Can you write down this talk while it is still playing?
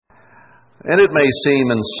And it may seem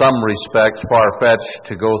in some respects far-fetched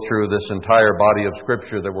to go through this entire body of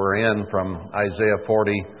Scripture that we're in from Isaiah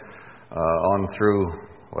 40 on through,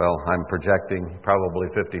 well, I'm projecting probably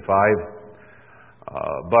 55.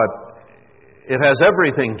 But it has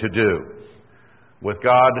everything to do with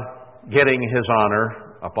God getting His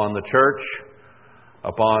honor upon the church,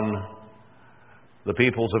 upon the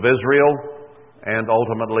peoples of Israel, and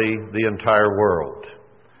ultimately the entire world.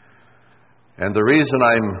 And the reason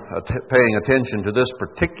I'm paying attention to this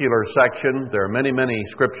particular section, there are many, many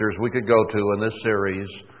scriptures we could go to in this series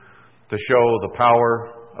to show the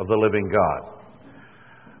power of the living God.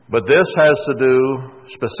 But this has to do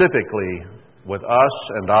specifically with us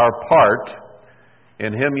and our part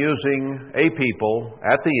in Him using a people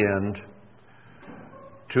at the end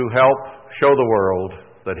to help show the world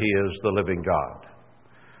that He is the living God.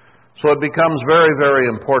 So it becomes very, very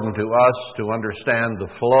important to us to understand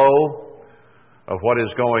the flow of what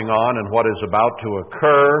is going on and what is about to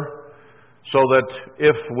occur, so that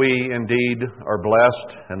if we indeed are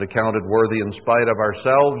blessed and accounted worthy in spite of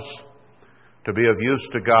ourselves to be of use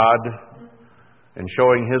to God in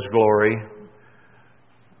showing His glory,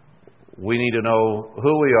 we need to know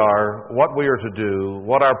who we are, what we are to do,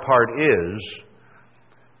 what our part is,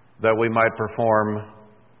 that we might perform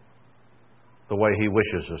the way He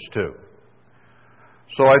wishes us to.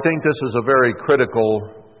 So I think this is a very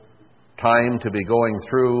critical time to be going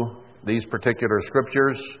through these particular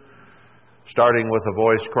scriptures, starting with a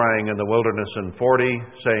voice crying in the wilderness in 40,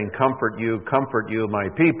 saying, comfort you, my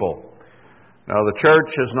people." Now the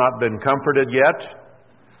church has not been comforted yet.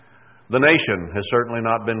 The nation has certainly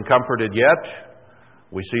not been comforted yet.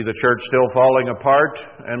 We see the church still falling apart,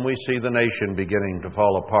 and we see the nation beginning to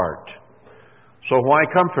fall apart. So why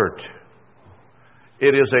comfort?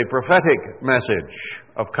 It is a prophetic message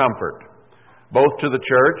of comfort, both to the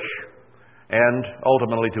church and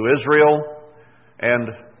ultimately to Israel, and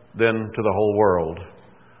then to the whole world,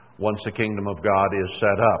 once the kingdom of God is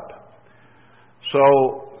set up.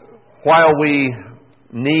 So, while we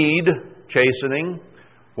need chastening,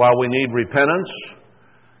 while we need repentance,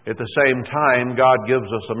 at the same time, God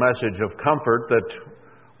gives us a message of comfort that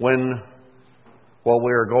when what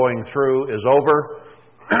we are going through is over,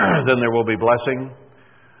 then there will be blessing.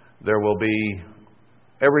 There will be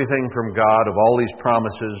everything from God of all these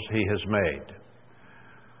promises He has made.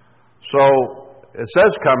 So, it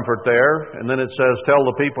says comfort there, and then it says, tell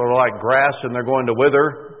the people are like grass and they're going to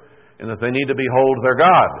wither, and that they need to behold their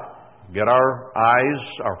God. Get our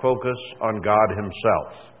eyes, our focus on God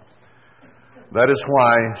Himself. That is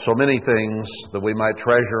why so many things that we might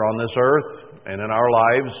treasure on this earth and in our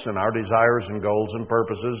lives and our desires and goals and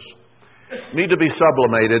purposes need to be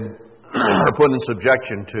sublimated or put in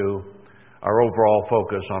subjection to our overall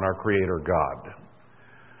focus on our Creator God.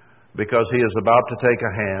 Because He is about to take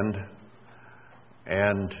a hand,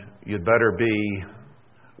 and you'd better be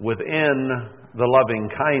within the loving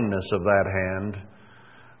kindness of that hand,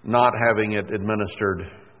 not having it administered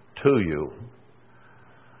to you,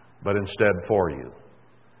 but instead for you.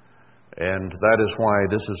 And that is why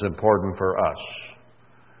this is important for us.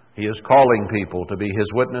 He is calling people to be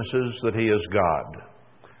His witnesses that He is God.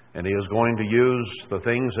 And He is going to use the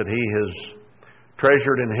things that He has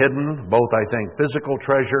treasured and hidden, both, I think, physical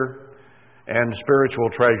treasure and spiritual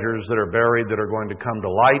treasures that are buried, that are going to come to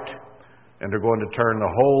light and are going to turn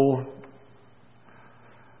the whole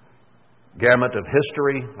gamut of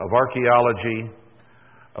history, of archaeology,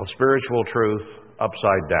 of spiritual truth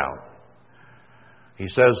upside down. He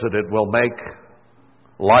says that it will make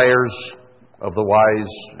liars of the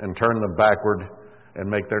wise and turn them backward and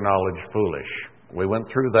make their knowledge foolish. We went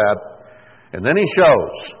through that. And then He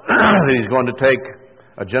shows that He's going to take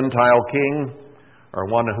a Gentile king, or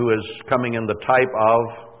one who is coming in the type of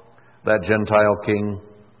that Gentile king,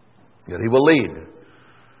 that He will lead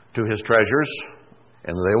to His treasures,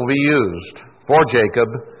 and they will be used for Jacob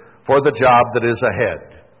for the job that is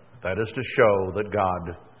ahead. That is to show that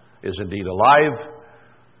God is indeed alive,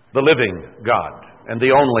 the living God, and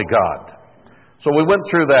the only God. So we went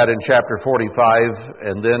through that in chapter 45,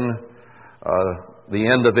 and then the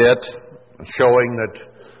end of it, showing that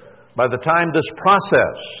by the time this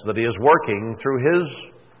process that He is working through His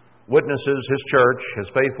witnesses, His church, His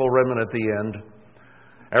faithful remnant at the end,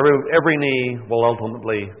 every knee will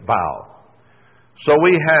ultimately bow. So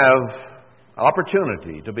we have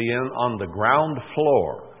opportunity to be on the ground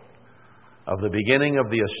floor of the beginning of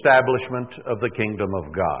the establishment of the kingdom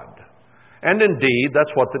of God. And indeed,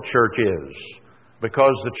 that's what the church is.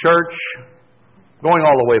 Because the church, going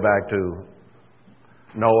all the way back to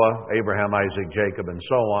Noah, Abraham, Isaac, Jacob, and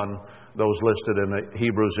so on, those listed in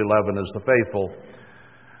Hebrews 11 as the faithful,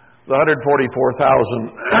 The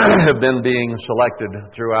 144,000 have been being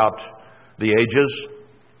selected throughout the ages.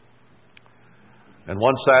 And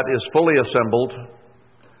once that is fully assembled,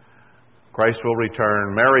 Christ will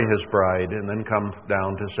return, marry His bride, and then come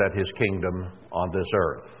down to set His kingdom on this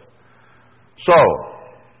earth. So,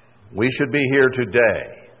 we should be here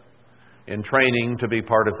today in training to be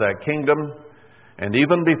part of that kingdom. And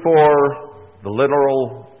even before the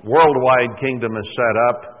literal worldwide kingdom is set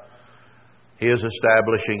up, He is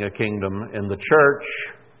establishing a kingdom in the church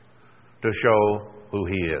to show who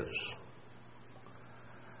He is.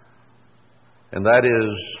 And that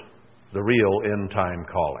is the real end-time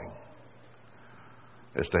calling,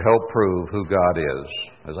 is to help prove who God is.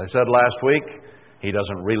 As I said last week, He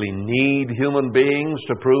doesn't really need human beings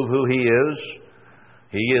to prove who He is.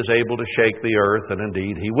 He is able to shake the earth, and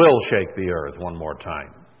indeed He will shake the earth one more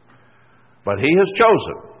time. But He has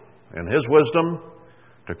chosen, in His wisdom,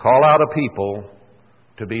 to call out a people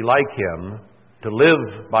to be like Him, to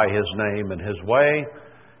live by His name and His way,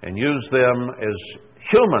 and use them as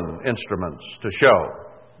human instruments to show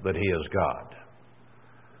that He is God.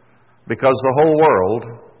 Because the whole world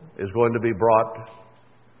is going to be brought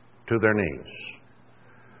to their knees.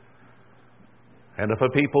 And if a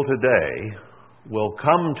people today will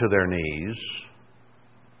come to their knees,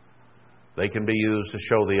 they can be used to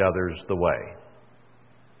show the others the way.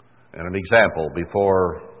 And an example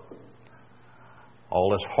before all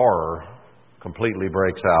this horror completely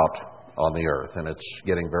breaks out on the earth, and it's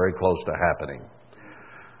getting very close to happening.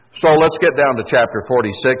 So let's get down to chapter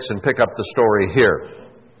 46 and pick up the story here.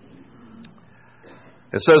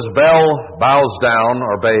 It says, Bel bows down,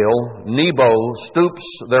 or Baal, Nebo stoops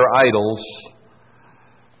their idols,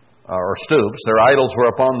 their idols were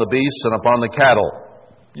upon the beasts and upon the cattle.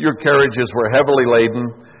 Your carriages were heavily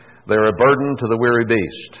laden, they are a burden to the weary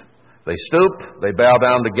beast. They stoop, they bow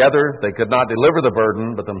down together, they could not deliver the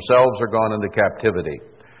burden, but themselves are gone into captivity.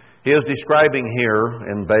 He is describing here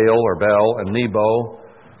in Baal or Bel and Nebo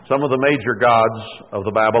some of the major gods of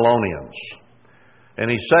the Babylonians. And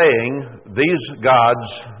he's saying these gods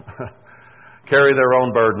carry their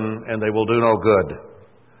own burden and they will do no good.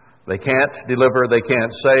 They can't deliver, they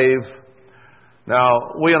can't save.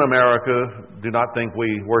 Now, we in America do not think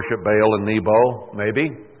we worship Baal and Nebo, maybe.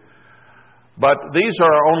 But these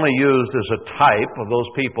are only used as a type of those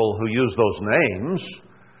people who use those names.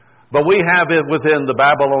 But we have it within the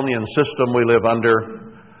Babylonian system we live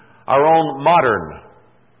under, our own modern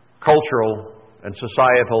cultural and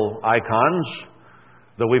societal icons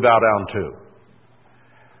that we bow down to.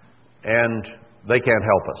 And they can't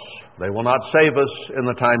help us. They will not save us in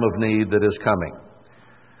the time of need that is coming.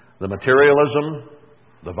 The materialism,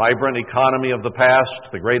 the vibrant economy of the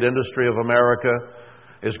past, the great industry of America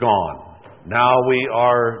is gone. Now we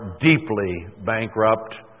are deeply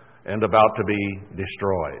bankrupt and about to be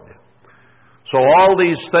destroyed. So all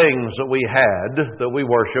these things that we had, that we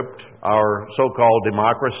worshipped, our so-called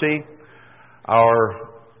democracy, our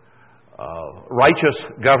righteous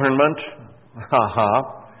government,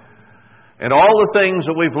 and all the things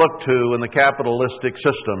that we've looked to in the capitalistic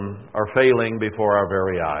system are failing before our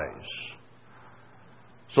very eyes.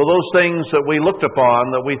 So those things that we looked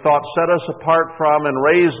upon, that we thought set us apart from and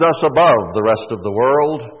raised us above the rest of the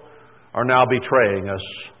world, are now betraying us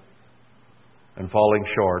and falling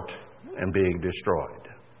short and being destroyed.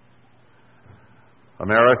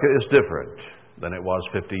 America is different than it was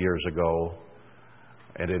 50 years ago,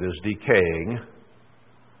 and it is decaying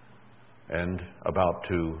and about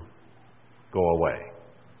to go away.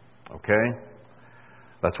 Okay?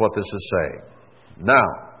 That's what this is saying. Now,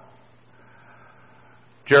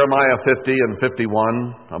 Jeremiah 50 and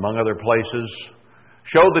 51, among other places,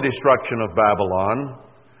 show the destruction of Babylon.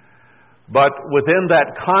 But within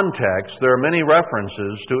that context, there are many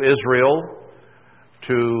references to Israel,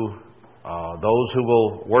 to those who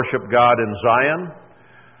will worship God in Zion.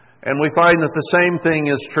 And we find that the same thing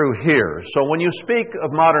is true here. So when you speak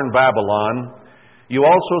of modern Babylon, you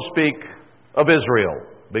also speak of Israel,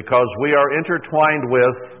 because we are intertwined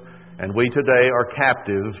with, and we today are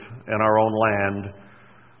captive in our own land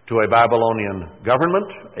to a Babylonian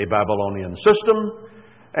government, a Babylonian system,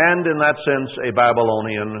 and in that sense, a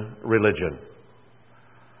Babylonian religion.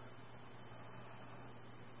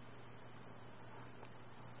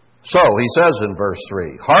 So, he says in verse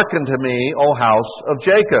 3, "Hearken to me, O house of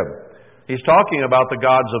Jacob." He's talking about the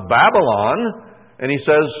gods of Babylon, and he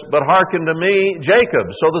says, "But hearken to me,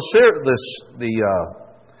 Jacob." So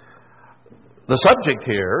the subject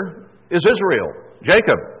here is Israel,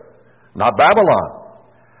 Jacob, not Babylon.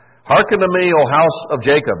 "Hearken to me, O house of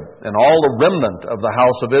Jacob, and all the remnant of the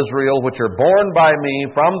house of Israel, which are born by me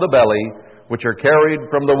from the belly, which are carried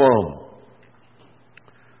from the womb."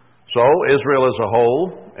 So Israel as a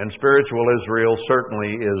whole, and spiritual Israel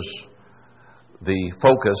certainly is the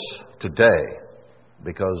focus today,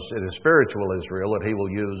 because it is spiritual Israel that he will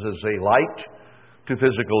use as a light to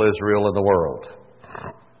physical Israel in the world.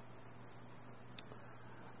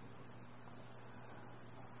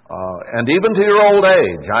 And even to your old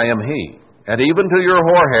age I am he, and even to your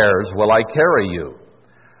hoar hairs will I carry you.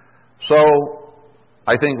 So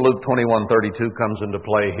I think Luke 21:32 comes into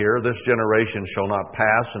play here. This generation shall not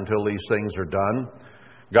pass until these things are done.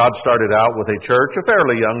 God started out with a church, a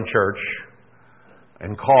fairly young church,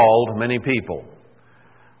 and called many people.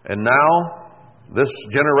 And now this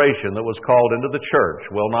generation that was called into the church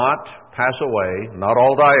will not pass away, not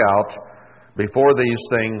all die out, before these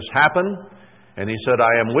things happen. And he said,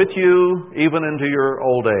 I am with you even into your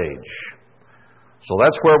old age. So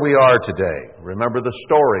that's where we are today. Remember the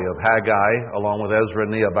story of Haggai, along with Ezra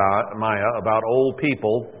and Nehemiah, about old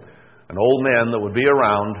people and old men that would be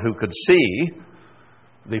around who could see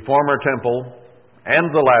the former temple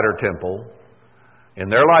and the latter temple in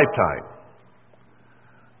their lifetime.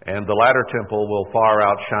 And the latter temple will far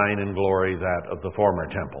outshine in glory that of the former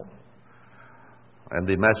temple. And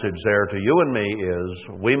the message there to you and me is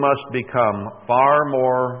we must become far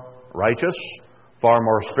more righteous, far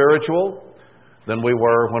more spiritual than we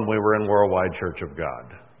were when we were in Worldwide Church of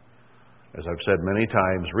God. As I've said many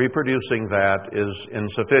times, reproducing that is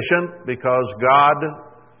insufficient because God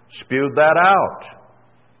spewed that out.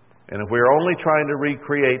 And if we're only trying to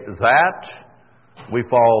recreate that, we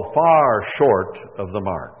fall far short of the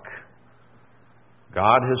mark.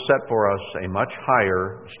 God has set for us a much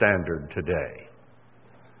higher standard today.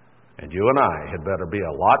 And you and I had better be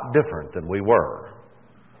a lot different than we were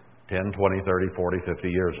 10, 20, 30, 40, 50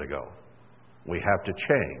 years ago. We have to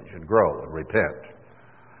change and grow and repent.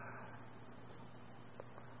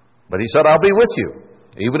 But he said, I'll be with you.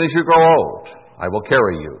 Even as you grow old, I will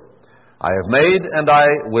carry you. I have made and I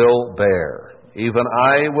will bear. Even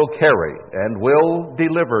I will carry and will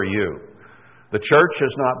deliver you. The church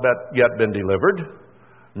has not yet been delivered,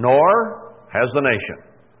 nor has the nation.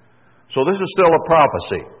 So this is still a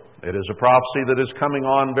prophecy. It is a prophecy that is coming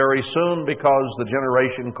on very soon because the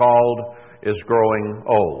generation called is growing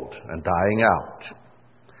old and dying out.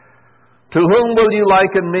 To whom will you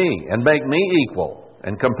liken me and make me equal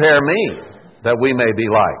and compare me that we may be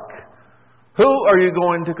like? Who are you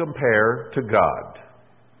going to compare to God?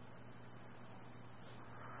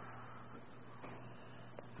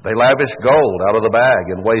 They lavish gold out of the bag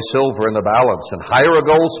and weigh silver in the balance and hire a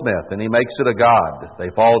goldsmith and he makes it a god. They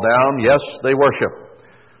fall down, yes, they worship.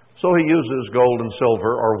 So he uses gold and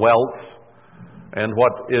silver or wealth. And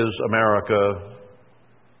what is America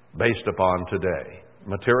based upon today?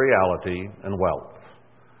 Materiality and wealth.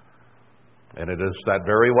 And it is that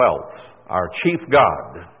very wealth, our chief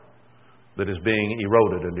God, that is being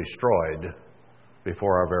eroded and destroyed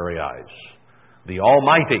before our very eyes. The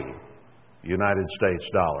almighty United States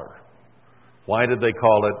dollar. Why did they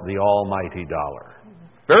call it the almighty dollar?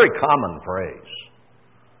 Very common phrase.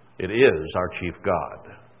 It is our chief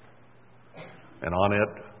God. And on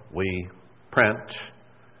it we print,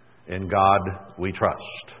 in God we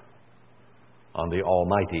trust, on the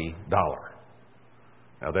almighty dollar.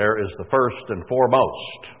 Now there is the first and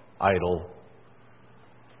foremost idol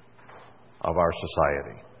of our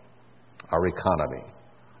society, our economy,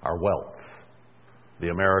 our wealth, the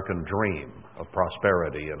American dream of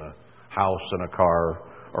prosperity in a house and a car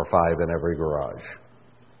or 5 in every garage.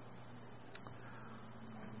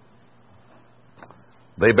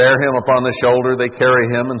 They bear him upon the shoulder, they carry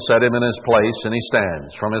him and set him in his place, and he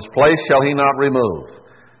stands. From his place shall he not remove.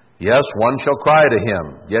 Yes, one shall cry to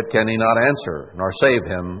him, yet can he not answer, nor save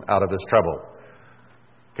him out of his trouble.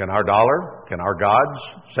 Can our dollar, can our gods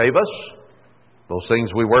save us? Those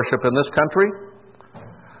things we worship in this country?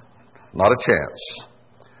 Not a chance.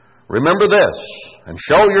 Remember this, and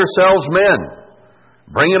show yourselves men.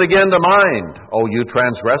 Bring it again to mind, O you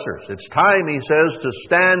transgressors. It's time, he says, to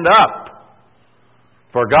stand up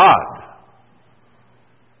for God.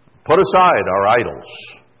 Put aside our idols,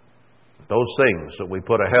 those things that we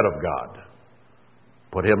put ahead of God.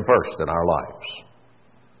 Put him first in our lives.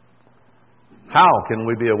 How can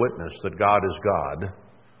we be a witness that God is God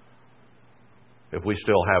if we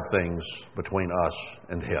still have things between us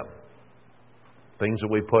and him? Things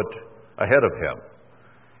that we put ahead of him.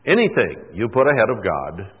 Anything you put ahead of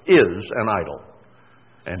God is an idol,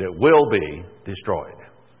 and it will be destroyed.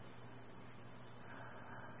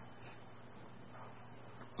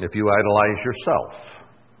 If you idolize yourself,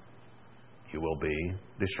 you will be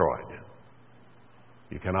destroyed.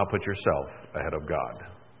 You cannot put yourself ahead of God.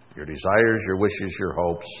 Your desires, your wishes, your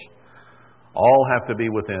hopes All have to be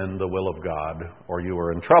within the will of God, or you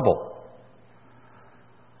are in trouble.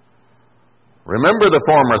 Remember the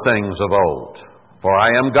former things of old, for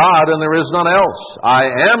I am God and there is none else. I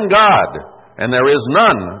am God and there is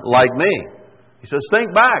none like me. He says,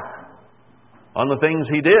 think back on the things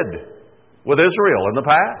He did with Israel in the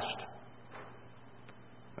past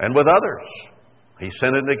and with others. He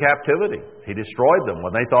sent into captivity. He destroyed them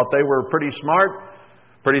when they thought they were pretty smart,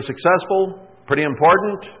 pretty successful, pretty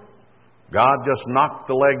important. God just knocked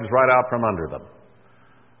the legs right out from under them.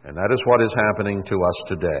 And that is what is happening to us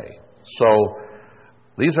today. So,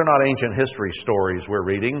 these are not ancient history stories we're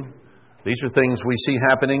reading. These are things we see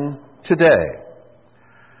happening today.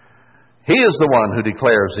 He is the one who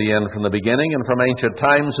declares the end from the beginning, and from ancient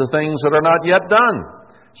times the things that are not yet done,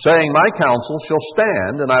 saying, my counsel shall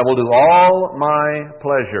stand, and I will do all my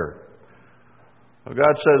pleasure. Well,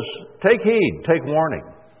 God says, take heed, take warning.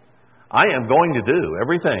 I am going to do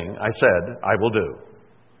everything I said I will do.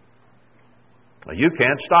 You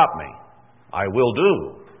can't stop me. I will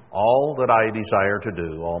do all that I desire to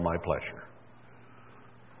do, all my pleasure.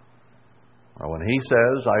 Well, when He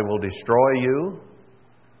says, I will destroy you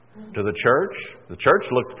to the church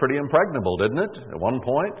looked pretty impregnable, didn't it, at one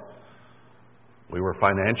point? We were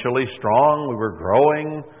financially strong. We were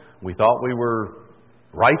growing. We thought we were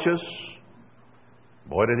righteous.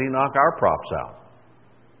 Boy, did He knock our props out.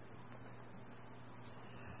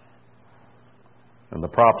 And the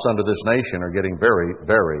props under this nation are getting very,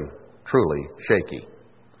 very, truly shaky.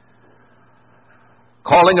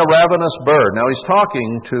 Calling a ravenous bird. Now He's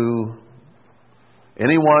talking to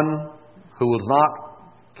anyone who will not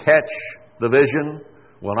catch the vision,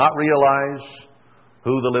 will not realize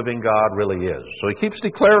who the living God really is. So He keeps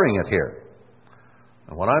declaring it here.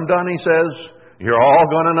 And when I'm done, He says, you're all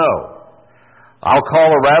going to know. I'll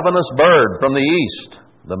call a ravenous bird from the east,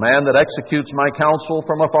 the man that executes my counsel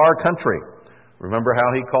from a far country. Remember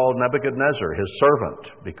how He called Nebuchadnezzar His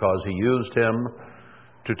servant, because he used him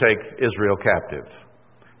to take Israel captive.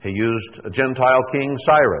 He used a Gentile king,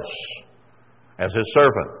 Cyrus, as His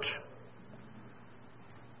servant.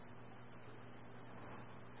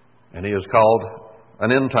 And He is called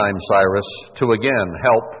an end-time Cyrus to again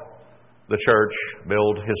help the church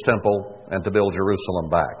build His temple and to build Jerusalem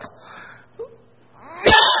back.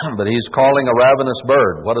 But He's calling a ravenous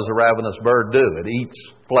bird. What does a ravenous bird do? It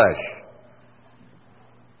eats flesh.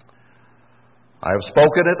 I have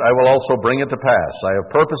spoken it, I will also bring it to pass. I have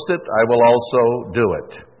purposed it, I will also do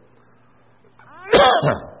it.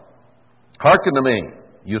 Hearken to me,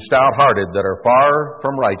 you stout-hearted that are far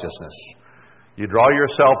from righteousness. You draw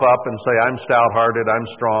yourself up and say, I'm stout-hearted, I'm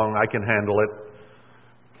strong, I can handle it.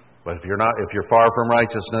 But if you're far from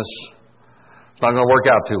righteousness, it's not going to work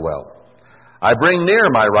out too well. I bring near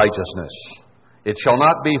my righteousness. It shall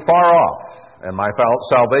not be far off, and my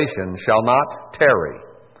salvation shall not tarry.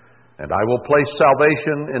 And I will place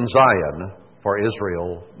salvation in Zion for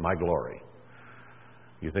Israel, my glory.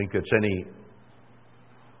 You think it's any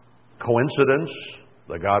coincidence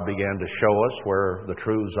that God began to show us where the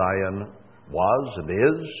true Zion was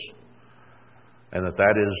and is, and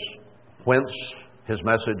that is whence His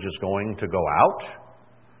message is going to go out?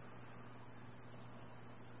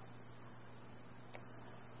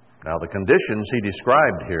 Now, the conditions He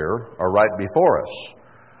described here are right before us.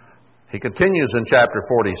 He continues in chapter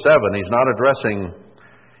 47. He's not addressing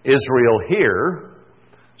Israel here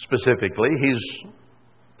specifically. He's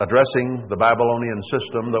addressing the Babylonian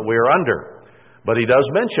system that we are under. But He does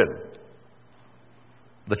mention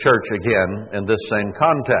the church again in this same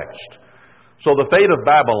context. So the fate of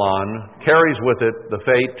Babylon carries with it the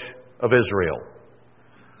fate of Israel.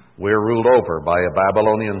 We're ruled over by a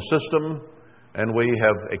Babylonian system, and we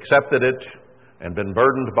have accepted it and been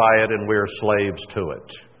burdened by it, and we're slaves to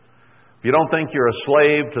it. If you don't think you're a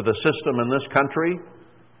slave to the system in this country,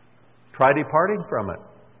 try departing from it.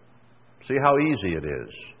 See how easy it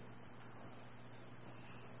is.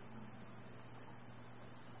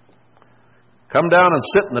 Come down and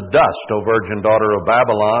sit in the dust, O virgin daughter of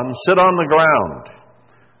Babylon. Sit on the ground.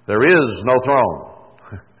 There is no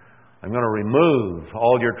throne. I'm going to remove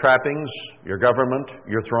all your trappings, your government,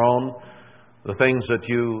 your throne, the things that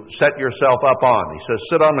you set yourself up on. He says,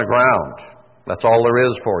 sit on the ground. That's all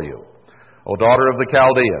there is for you. O daughter of the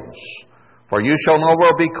Chaldeans, for you shall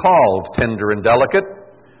nowhere be called tender and delicate.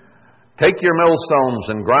 Take your millstones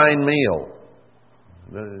and grind meal.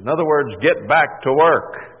 In other words, get back to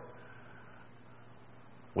work.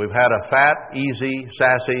 We've had a fat, easy,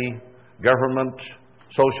 sassy, government,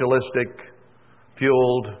 socialistic,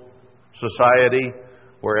 fueled society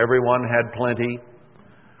where everyone had plenty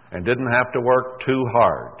and didn't have to work too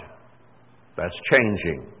hard. That's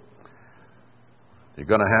changing. You're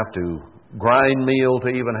going to have to grind meal to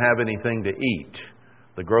even have anything to eat.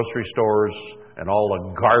 The grocery stores and all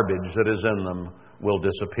the garbage that is in them will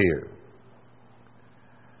disappear.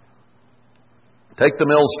 Take the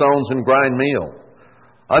millstones and grind meal.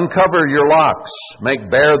 Uncover your locks, make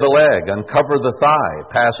bare the leg, uncover the thigh,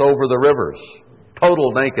 pass over the rivers.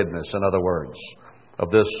 Total nakedness, in other words,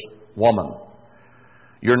 of this woman.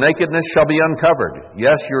 Your nakedness shall be uncovered.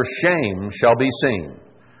 Yes, your shame shall be seen.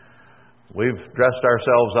 We've dressed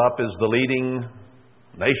ourselves up as the leading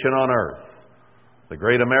nation on earth, the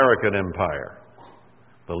great American empire,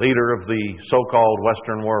 the leader of the so-called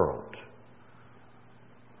Western world.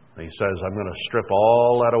 He says, I'm going to strip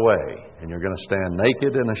all that away, and you're going to stand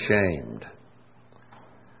naked and ashamed.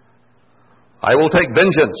 I will take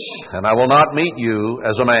vengeance, and I will not meet you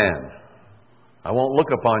as a man. I won't look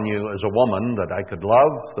upon you as a woman that I could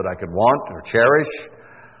love, that I could want or cherish.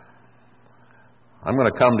 I'm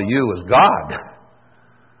going to come to you as God.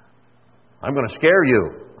 I'm going to scare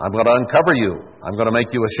you. I'm going to uncover you. I'm going to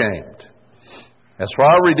make you ashamed. As for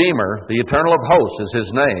our Redeemer, the Eternal of Hosts is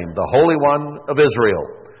His name, the Holy One of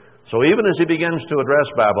Israel. So even as He begins to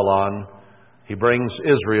address Babylon, He brings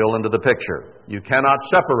Israel into the picture. You cannot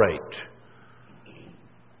separate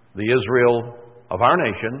the Israel of our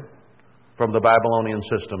nation from the Babylonian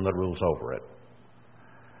system that rules over it.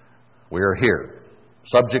 We are here,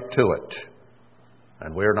 subject to it,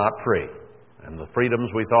 and we are not free. And the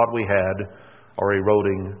freedoms we thought we had are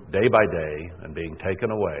eroding day by day and being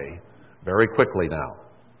taken away very quickly now.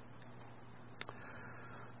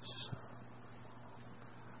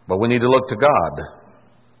 But we need to look to God,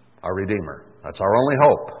 our Redeemer. That's our only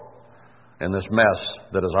hope in this mess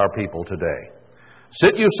that is our people today.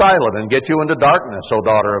 Sit you silent and get you into darkness, O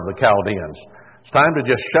daughter of the Chaldeans. It's time to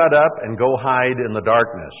just shut up and go hide in the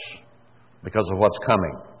darkness because of what's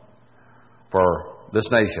coming for this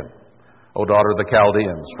nation, O daughter of the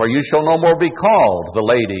Chaldeans. For you shall no more be called the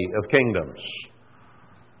Lady of Kingdoms.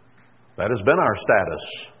 That has been our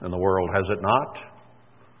status in the world, has it not?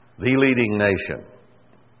 The leading nation.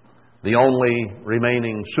 The only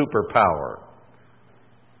remaining superpower.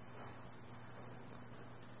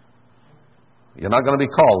 You're not going to be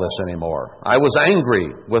called this anymore. I was angry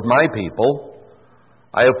with my people.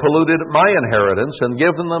 I have polluted my inheritance and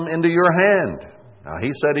given them into your hand. Now, He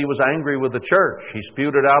said He was angry with the church. He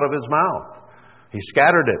spewed it out of His mouth. He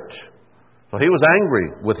scattered it. So He was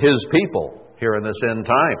angry with His people here in this end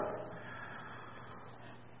time.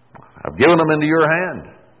 I've given them into your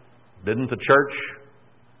hand. Didn't the church,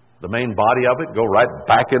 the main body of it, go right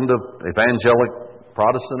back into evangelic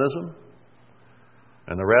Protestantism?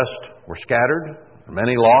 And the rest were scattered,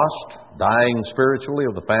 many lost, dying spiritually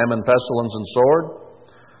of the famine, pestilence, and sword.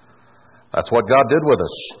 That's what God did with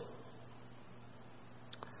us.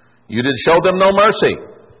 You did show them no mercy.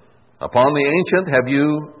 Upon the ancient have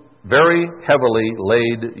you very heavily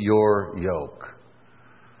laid your yoke.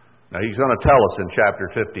 Now He's going to tell us in chapter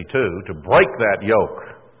 52 to break that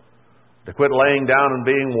yoke, to quit laying down and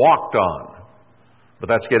being walked on. But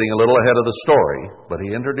that's getting a little ahead of the story. But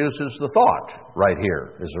He introduces the thought right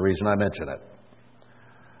here, is the reason I mention it.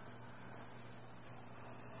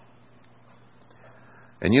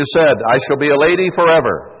 And you said, I shall be a lady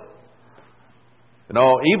forever. You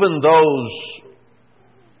know, even those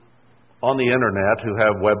on the internet who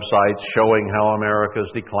have websites showing how America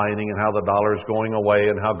is declining and how the dollar is going away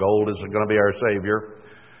and how gold is going to be our savior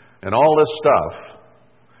and all this stuff,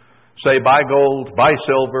 say buy gold, buy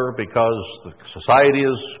silver, because the society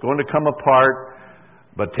is going to come apart.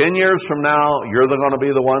 But 10 years from now, you're going to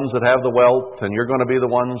be the ones that have the wealth and you're going to be the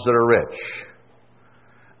ones that are rich.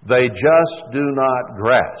 They just do not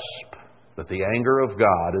grasp that the anger of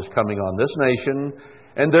God is coming on this nation,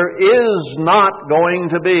 and there is not going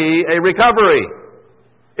to be a recovery.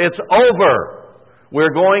 It's over.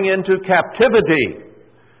 We're going into captivity.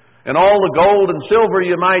 And all the gold and silver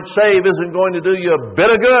you might save isn't going to do you a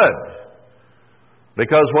bit of good.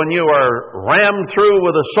 Because when you are rammed through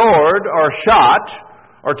with a sword or shot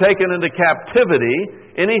or taken into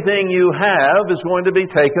captivity, anything you have is going to be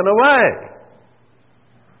taken away.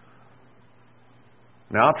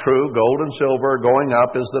 Now, true, gold and silver are going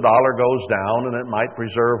up as the dollar goes down, and it might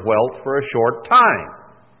preserve wealth for a short time.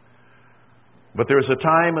 But there's a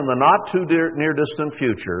time in the not too near distant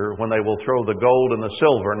future when they will throw the gold and the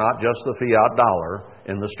silver, not just the fiat dollar,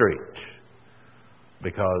 in the street.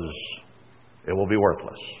 Because it will be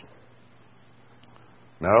worthless.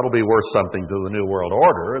 Now, it'll be worth something to the New World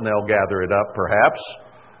Order, and they'll gather it up perhaps.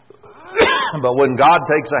 But when God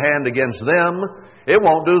takes a hand against them, it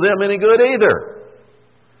won't do them any good either.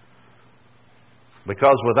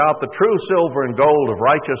 Because without the true silver and gold of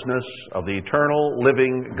righteousness of the eternal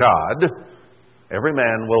living God, every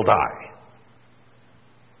man will die.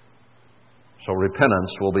 So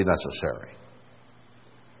repentance will be necessary.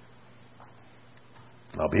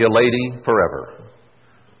 I'll be a lady forever.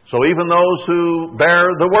 So even those who bear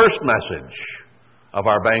the worst message of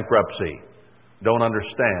our bankruptcy don't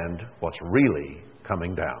understand what's really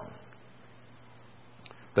coming down.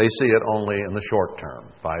 They see it only in the short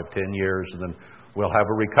term, 5-10 years, and then we'll have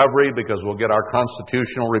a recovery because we'll get our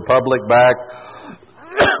constitutional republic back.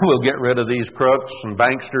 We'll get rid of these crooks and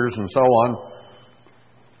banksters and so on.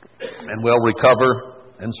 And we'll recover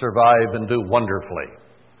and survive and do wonderfully.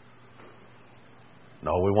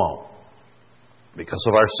 No, we won't. Because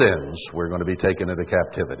of our sins, we're going to be taken into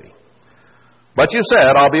captivity. But you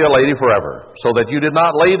said, I'll be a lady forever, so that you did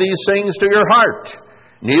not lay these things to your heart,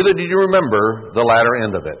 neither did you remember the latter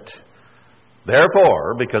end of it.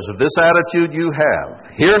 Therefore, because of this attitude you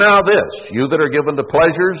have, hear now this, you that are given to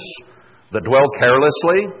pleasures that dwell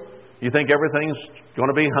carelessly, you think everything's going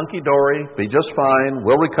to be hunky-dory, be just fine,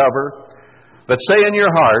 we'll recover, but say in your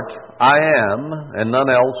heart, I am, and none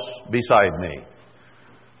else beside me.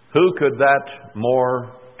 Who could that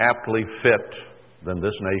more aptly fit than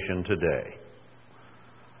this nation today?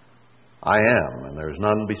 I am, and there's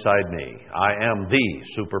none beside me. I am the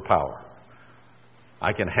superpower.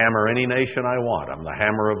 I can hammer any nation I want. I'm the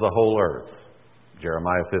hammer of the whole earth.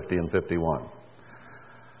 Jeremiah 50 and 51.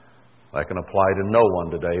 That can apply to no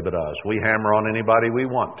one today but us. We hammer on anybody we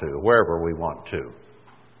want to, wherever we want to.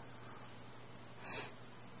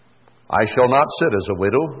 I shall not sit as a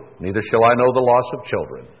widow, neither shall I know the loss of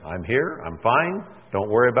children. I'm here, I'm fine, don't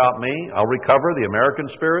worry about me, I'll recover, the American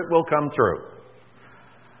spirit will come through.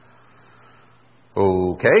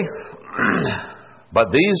 Okay,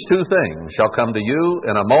 but these two things shall come to you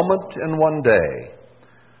in a moment and one day,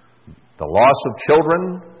 the loss of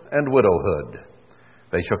children and widowhood.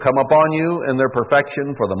 They shall come upon you in their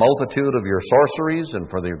perfection for the multitude of your sorceries and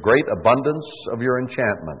for the great abundance of your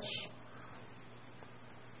enchantments.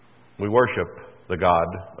 We worship the God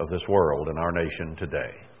of this world in our nation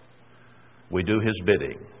today. We do His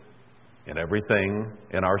bidding in everything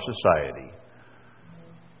in our society.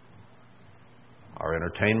 Our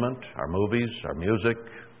entertainment, our movies, our music,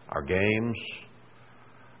 our games,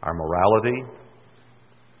 our morality.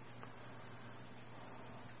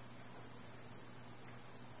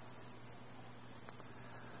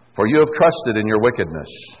 For you have trusted in your wickedness.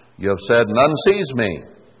 You have said, none sees me.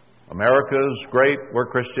 America's great, we're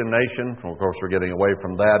a Christian nation. Of course, we're getting away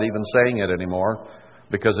from that, even saying it anymore,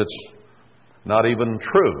 because it's not even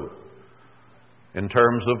true in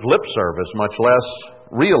terms of lip service, much less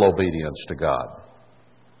real obedience to God.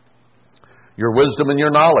 Your wisdom and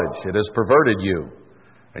your knowledge, it has perverted you.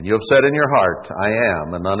 And you have said in your heart, I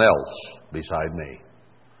am, and none else beside me.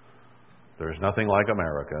 There is nothing like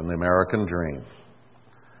America and the American dream.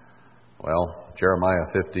 Well, Jeremiah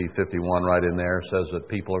 50:51 right in there says that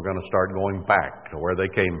people are going to start going back to where they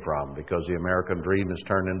came from because the American dream has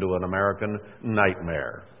turned into an American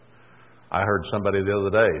nightmare. I heard somebody the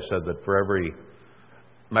other day said that for every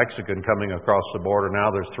Mexican coming across the border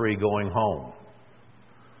now, there's 3 going home.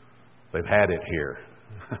 They've had it here.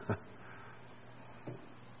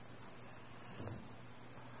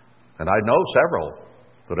 And I know several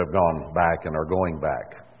that have gone back and are going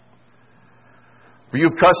back. For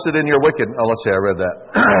you've trusted in your wicked... I read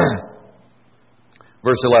that.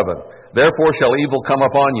 Verse 11. Therefore shall evil come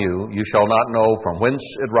upon you, you shall not know from whence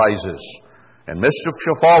it rises. And mischief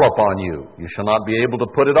shall fall upon you, you shall not be able to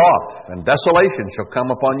put it off. And desolation shall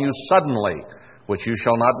come upon you suddenly, which you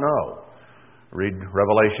shall not know. Read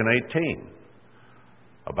Revelation 18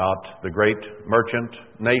 about the great merchant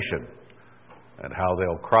nation and how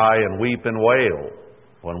they'll cry and weep and wail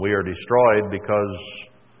when we are destroyed because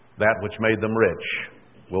that which made them rich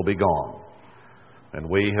will be gone. And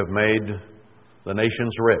we have made the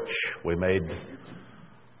nations rich. We made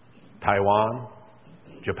Taiwan,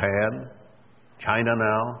 Japan, China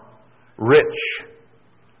now rich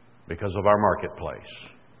because of our marketplace.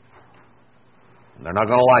 And they're not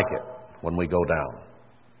going to like it when we go down.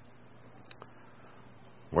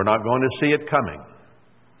 We're not going to see it coming.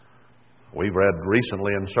 We've read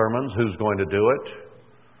recently in sermons who's going to do it,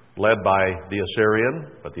 led by the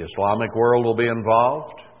Assyrian, but the Islamic world will be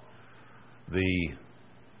involved.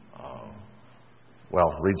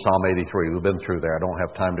 Read Psalm 83. We've been through there. I don't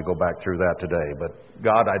have time to go back through that today. But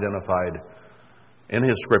God identified in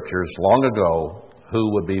His Scriptures long ago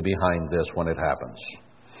who would be behind this when it happens.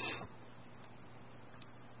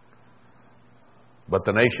 But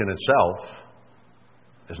the nation itself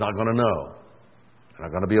is not going to know. They're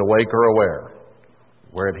not going to be awake or aware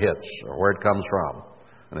where it hits or where it comes from.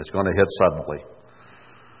 And it's going to hit suddenly.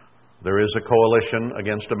 There is a coalition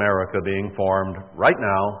against America being formed right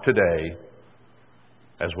now, today,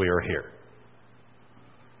 as we are here.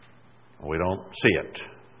 We don't see it,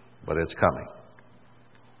 but it's coming.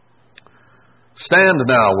 Stand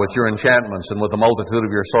now with your enchantments and with the multitude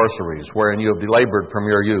of your sorceries, wherein you have labored from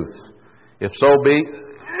your youth. If so be,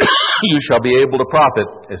 you shall be able to profit.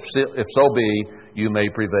 If so be, you may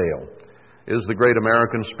prevail. Is the great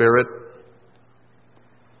American spirit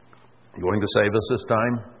going to save us this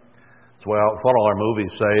time? It's what all our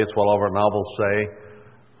movies say. It's what all our novels say.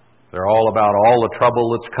 They're all about all the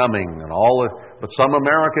trouble that's coming, but some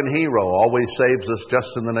American hero always saves us just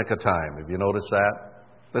in the nick of time. Have you noticed that?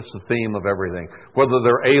 That's the theme of everything. Whether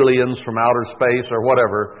they're aliens from outer space or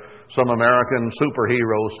whatever, some American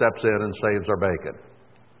superhero steps in and saves our bacon.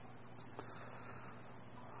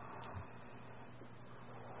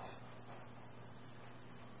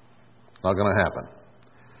 Not going to happen.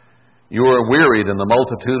 You are wearied in the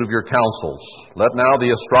multitude of your counsels. Let now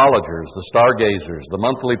the astrologers, the stargazers, the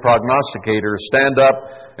monthly prognosticators stand up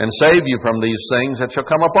and save you from these things that shall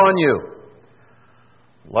come upon you.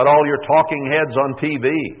 Let all your talking heads on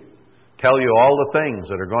TV tell you all the things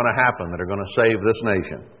that are going to happen that are going to save this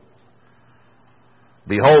nation.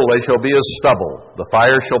 Behold, they shall be as stubble. The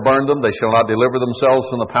fire shall burn them. They shall not deliver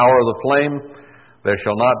themselves from the power of the flame. There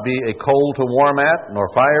shall not be a coal to warm at, nor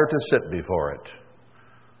fire to sit before it.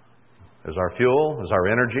 Is our fuel, is our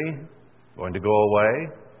energy going to go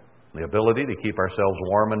away? The ability to keep ourselves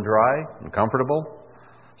warm and dry and comfortable?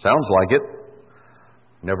 Sounds like it.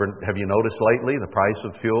 Have you noticed lately the price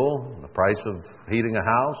of fuel, the price of heating a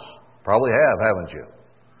house? Probably have, haven't you?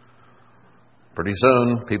 Pretty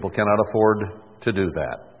soon, people cannot afford to do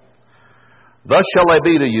that. Thus shall they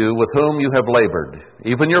be to you with whom you have labored,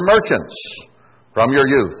 even your merchants from your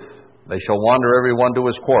youth. They shall wander every one to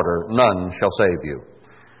his quarter. None shall save you.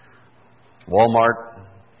 Walmart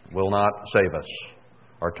will not save us,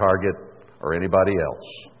 or Target, or anybody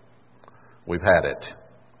else. We've had it.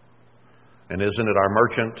 And isn't it our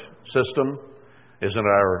merchant system? Isn't it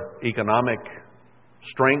our economic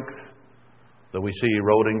strength that we see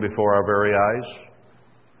eroding before our very eyes?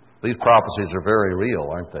 These prophecies are very real,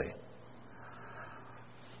 aren't they?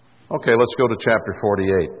 Okay, let's go to chapter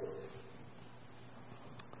 48.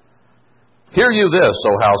 Hear you this,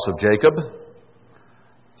 O house of Jacob.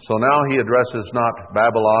 So now he addresses not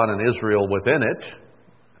Babylon and Israel within it,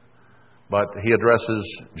 but he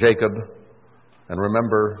addresses Jacob. And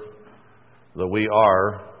remember that we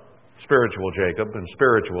are spiritual Jacob and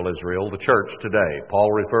spiritual Israel, the church today.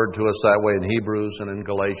 Paul referred to us that way in Hebrews and in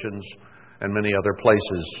Galatians and many other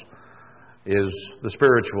places. Is the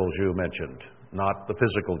spiritual Jew mentioned, not the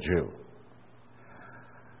physical Jew.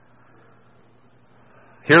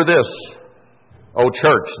 Hear this, O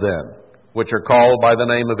church, then, which are called by the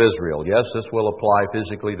name of Israel. Yes, this will apply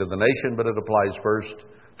physically to the nation, but it applies first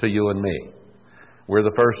to you and me. We're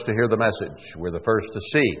the first to hear the message. We're the first to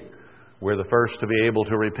see. We're the first to be able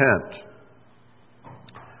to repent.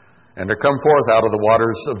 And to come forth out of the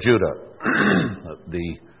waters of Judah.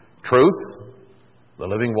 The truth, the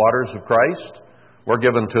living waters of Christ, were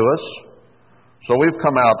given to us. So we've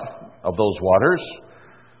come out of those waters,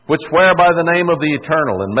 which swear by the name of the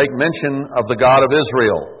Eternal, and make mention of the God of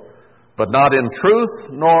Israel, but not in truth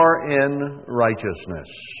nor in righteousness.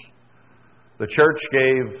 The church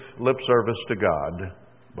gave lip service to God,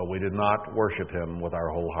 but we did not worship Him with our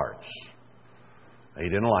whole hearts. He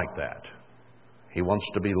didn't like that. He wants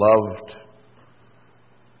to be loved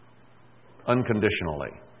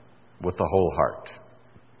unconditionally with the whole heart.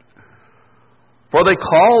 For they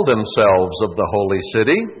call themselves of the holy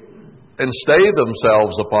city, and stay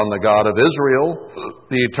themselves upon the God of Israel.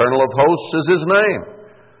 The Eternal of hosts is His name.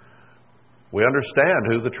 We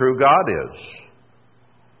understand who the true God is,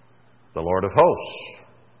 the Lord of hosts.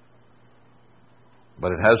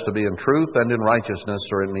 But it has to be in truth and in righteousness,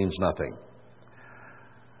 or it means nothing.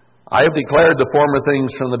 I have declared the former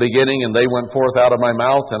things from the beginning, and they went forth out of my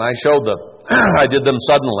mouth, and I showed them. I did them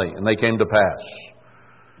suddenly, and they came to pass.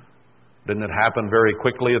 Didn't it happen very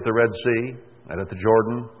quickly at the Red Sea and at the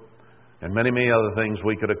Jordan? And many, many other things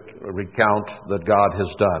we could recount that God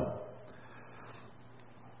has done.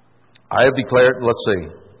 I have declared,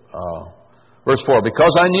 verse 4,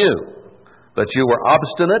 because I knew that you were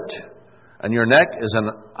obstinate, and your neck is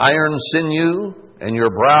an iron sinew, and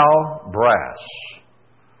your brow brass.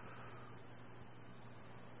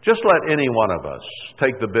 Just let any one of us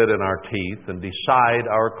take the bit in our teeth and decide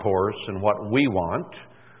our course and what we want,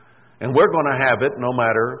 and we're going to have it no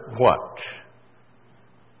matter what.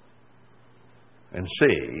 And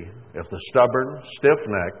see if the stubborn,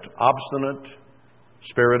 stiff-necked, obstinate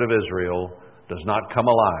spirit of Israel does not come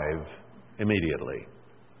alive immediately.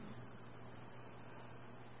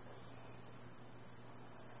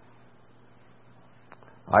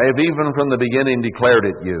 I have even from the beginning declared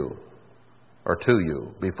it you. or to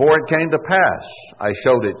you. Before it came to pass, I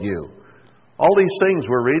showed it you. All these things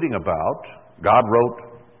we're reading about, God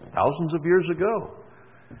wrote thousands of years ago.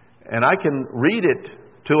 And I can read it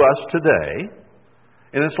to us today,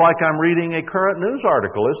 and it's like I'm reading a current news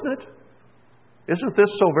article, isn't it? Isn't this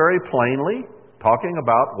so very plainly talking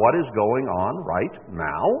about what is going on right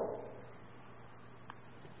now?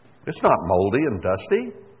 It's not moldy and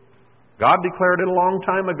dusty. God declared it a long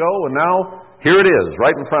time ago, and now here it is,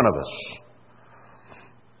 right in front of us.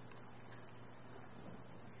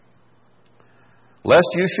 Lest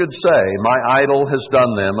you should say, my idol has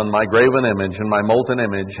done them, and my graven image and my molten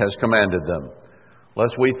image has commanded them.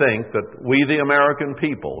 Lest we think that we, the American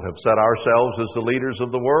people, have set ourselves as the leaders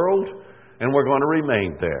of the world, and we're going to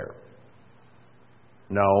remain there.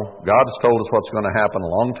 No, God has told us what's going to happen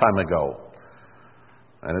a long time ago,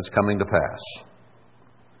 and it's coming to pass.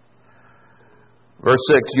 Verse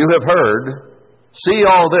 6, you have heard, see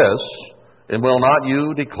all this, and will not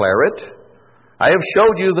you declare it? I have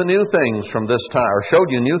showed you the new things from this time, or showed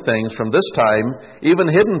you new things from this time, even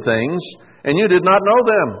hidden things, and you did not know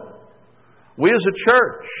them. We as a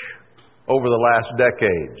church, over the last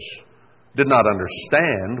decades, did not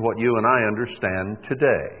understand what you and I understand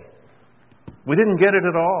today. We didn't get it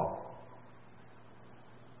at all.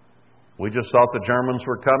 We just thought the Germans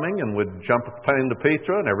were coming and would jump into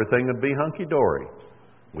Petra and everything would be hunky-dory.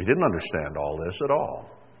 We didn't understand all this at all.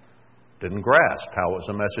 Didn't grasp how it was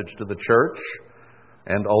a message to the church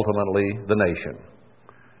and ultimately the nation.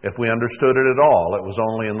 If we understood it at all, it was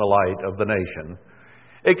only in the light of the nation,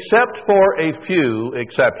 except for a few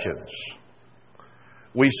exceptions.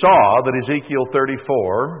 We saw that Ezekiel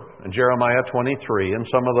 34 and Jeremiah 23 and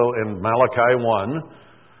some of those in Malachi 1,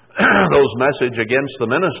 those message against the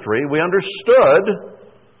ministry, we understood,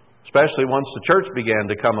 especially once the church began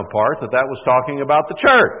to come apart, that that was talking about the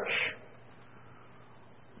church.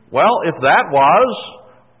 Well, if that was,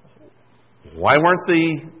 why weren't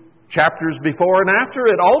the chapters before and after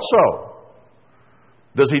it also?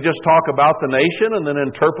 Does he just talk about the nation and then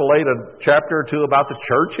interpolate a chapter or two about the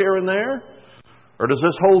church here and there? Or does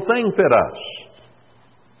this whole thing fit us?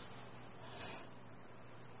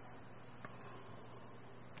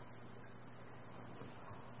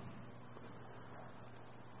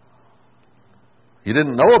 You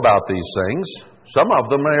didn't know about these things. Some of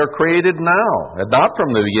them are created now, and not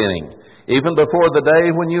from the beginning, even before the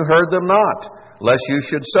day when you heard them not, lest you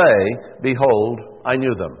should say, behold, I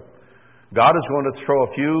knew them. God is going to throw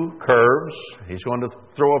a few curves. He's going to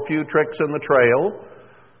throw a few tricks in the trail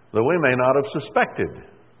that we may not have suspected.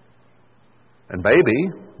 And maybe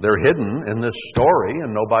they're hidden in this story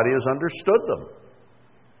and nobody has understood them.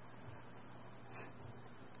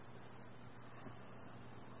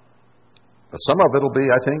 But some of it will be,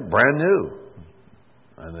 I think, brand new.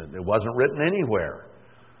 And it wasn't written anywhere.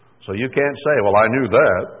 So you can't say, well, I knew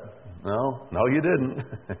that. No, you didn't.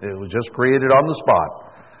 It was just created on the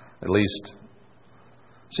spot. At least,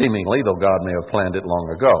 seemingly, though God may have planned it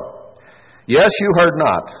long ago. Yes, you heard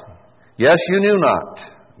not. Yes, you knew not.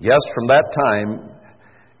 Yes, from that time,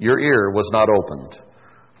 your ear was not opened.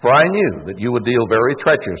 For I knew that you would deal very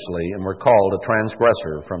treacherously and were called a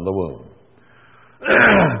transgressor from the womb.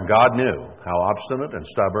 God knew how obstinate and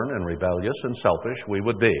stubborn and rebellious and selfish we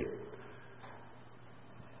would be.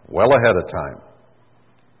 Well ahead of time.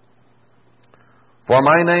 For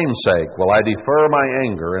my name's sake will I defer my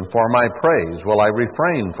anger, and for my praise will I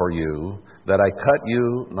refrain for you, that I cut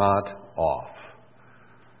you not off.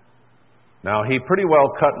 Now, he pretty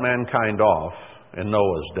well cut mankind off in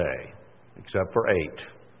Noah's day, except for 8.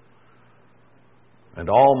 And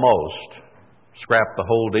almost scrapped the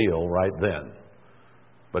whole deal right then.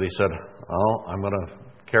 But he said, oh, I'm going to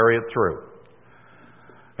carry it through.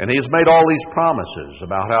 And he's made all these promises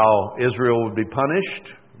about how Israel would be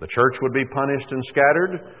punished, the church would be punished and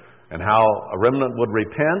scattered, and how a remnant would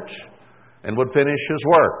repent and would finish his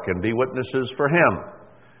work and be witnesses for him.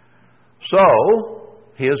 So,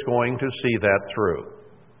 he is going to see that through.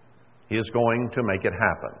 He is going to make it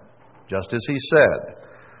happen, just as he said.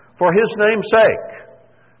 For his name's sake,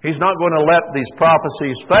 he's not going to let these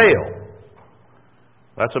prophecies fail.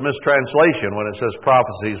 That's a mistranslation when it says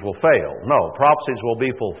prophecies will fail. No, prophecies will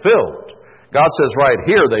be fulfilled. God says right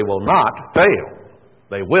here they will not fail.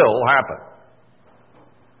 They will happen.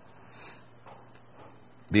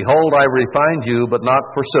 Behold, I refined you, but not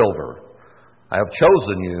for silver. I have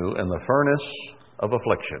chosen you in the furnace of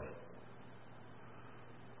affliction.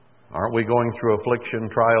 Aren't we going through affliction,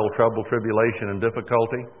 trial, trouble, tribulation, and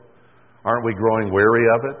difficulty? Aren't we growing weary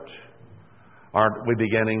of it? Aren't we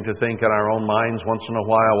beginning to think in our own minds once in a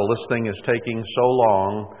while, well, this thing is taking so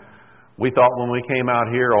long. We thought when we came out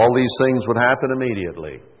here all these things would happen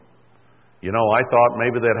immediately. You know, I thought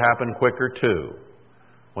maybe that happened quicker too.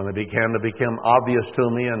 When they began to become obvious to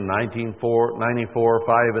me in 1994,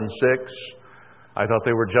 5, and 6, I thought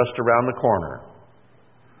they were just around the corner.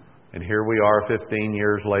 And here we are 15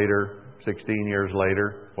 years later, 16 years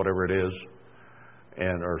later, whatever it is,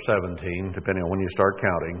 or 17, depending on when you start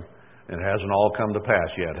counting, and it hasn't all come to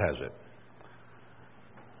pass yet, has it?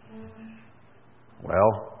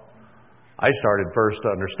 Well, I started first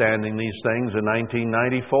understanding these things in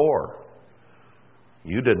 1994.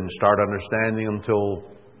 You didn't start understanding them until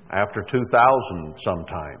after 2000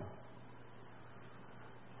 sometime.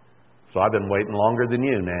 So I've been waiting longer than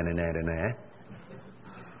you, nanny.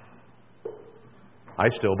 I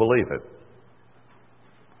still believe it.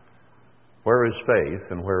 Where is faith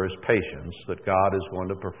and where is patience that God is going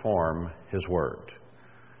to perform His Word?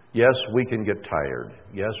 Yes, we can get tired.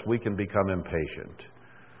 Yes, we can become impatient.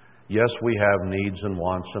 Yes, we have needs and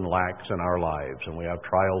wants and lacks in our lives, and we have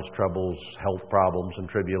trials, troubles, health problems, and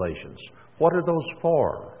tribulations. What are those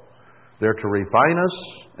for? They're to refine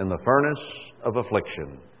us in the furnace of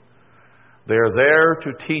affliction. They're there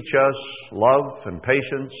to teach us love and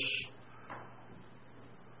patience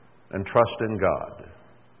and trust in God.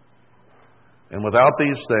 And without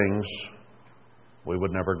these things, we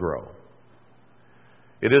would never grow.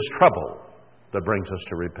 It is trouble that brings us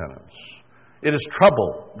to repentance. It is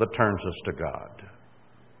trouble that turns us to God.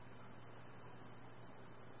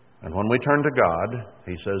 And when we turn to God,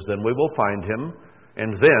 He says, then we will find Him,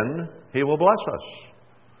 and then He will bless us.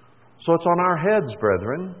 So it's on our heads,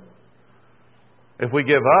 brethren. If we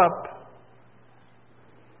give up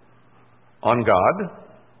on God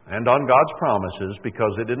and on God's promises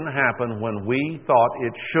because it didn't happen when we thought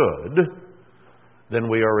it should, then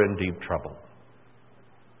we are in deep trouble.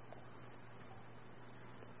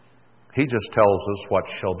 He just tells us what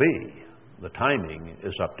shall be. The timing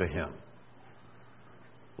is up to Him.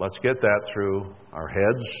 Let's get that through our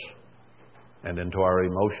heads and into our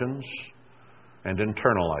emotions and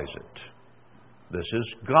internalize it. This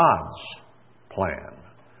is God's plan.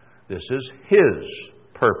 This is His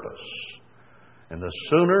purpose. And the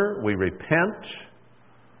sooner we repent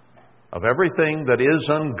of everything that is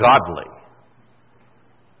ungodly,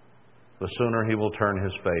 the sooner He will turn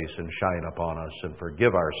His face and shine upon us and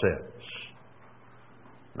forgive our sins.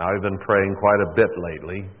 Now, I've been praying quite a bit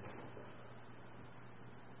lately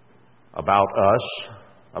about us,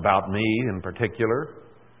 about me in particular,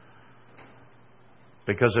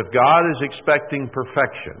 because if God is expecting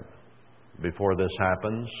perfection before this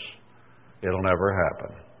happens, it'll never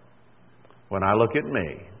happen. When I look at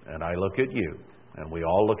me and I look at you and we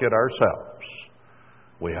all look at ourselves,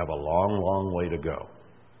 we have a long, long way to go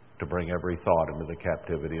to bring every thought into the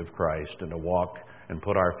captivity of Christ and to walk and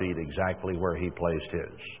put our feet exactly where He placed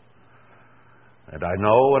His. And I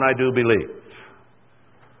know and I do believe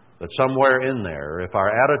that somewhere in there, if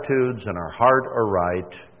our attitudes and our heart are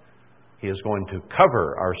right, He is going to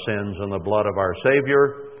cover our sins in the blood of our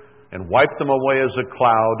Savior and wipe them away as a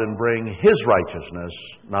cloud and bring His righteousness,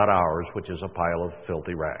 not ours, which is a pile of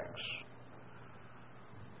filthy rags.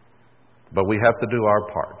 But we have to do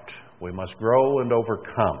our part. We must grow and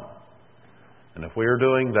overcome. And if we are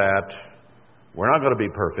doing that, we're not going to be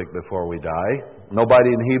perfect before we die.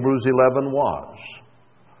 Nobody in Hebrews 11 was.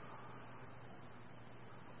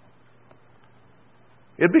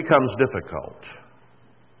 It becomes difficult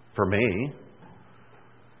for me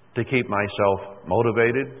to keep myself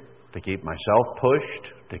motivated, to keep myself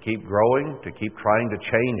pushed, to keep growing, to keep trying to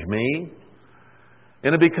change me.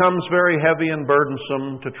 And it becomes very heavy and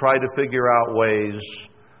burdensome to try to figure out ways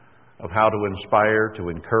of how to inspire, to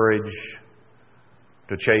encourage,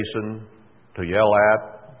 to chasten, to yell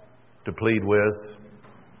at, to plead with,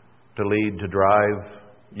 to lead, to drive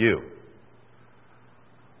you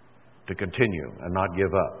to continue and not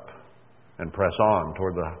give up and press on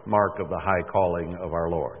toward the mark of the high calling of our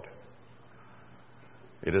Lord.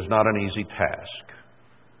 It is not an easy task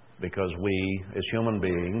because we, as human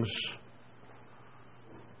beings,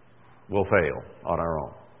 will fail on our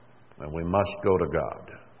own, and we must go to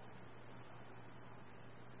God.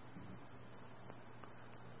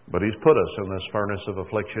 But He's put us in this furnace of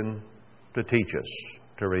affliction to teach us,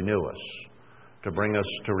 to renew us, to bring us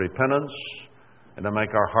to repentance, and to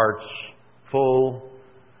make our hearts full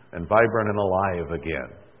and vibrant and alive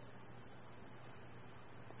again.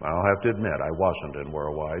 I'll have to admit, I wasn't in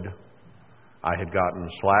Worldwide. I had gotten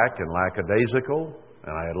slack and lackadaisical,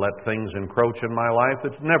 and I had let things encroach in my life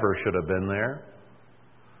that never should have been there,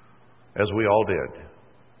 as we all did.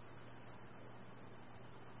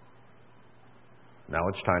 Now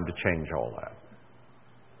it's time to change all that.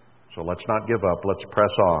 So let's not give up. Let's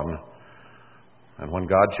press on. And when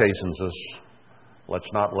God chastens us, let's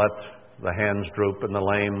not let the hands droop and the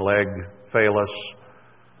lame leg fail us,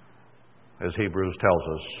 as Hebrews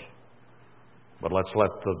tells us. But let's let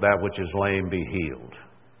that which is lame be healed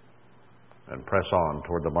and press on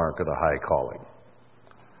toward the mark of the high calling.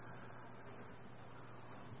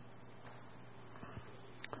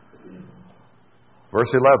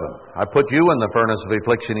 Verse 11, I put you in the furnace of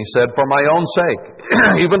affliction, he said, for my own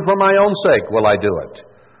sake. Even for my own sake will I do it.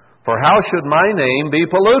 For how should my name be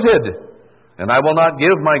polluted? And I will not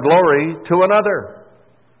give my glory to another.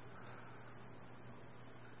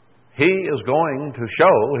 He is going to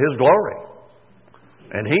show His glory.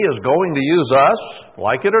 And He is going to use us,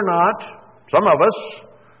 like it or not, some of us,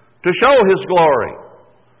 to show His glory.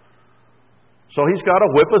 So He's got to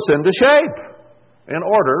whip us into shape in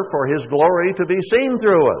order for His glory to be seen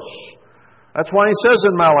through us. That's why He says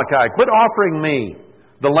in Malachi, quit offering me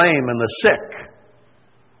the lame and the sick.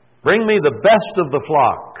 Bring me the best of the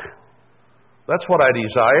flock. That's what I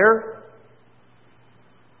desire.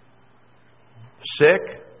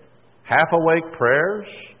 Sick, half-awake prayers.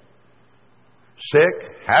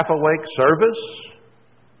 Sick, half-awake service.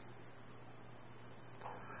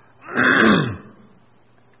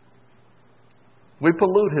 We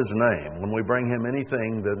pollute His name when we bring Him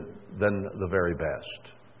anything than the very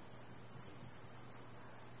best.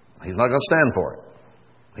 He's not going to stand for it.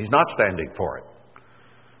 He's not standing for it.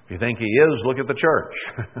 If you think He is, look at the church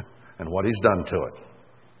and what He's done to it.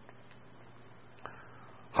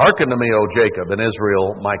 Hearken to me, O Jacob, and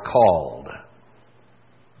Israel, my called.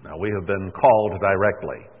 Now, we have been called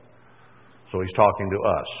directly. So He's talking to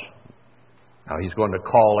us. Now, He's going to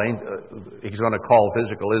call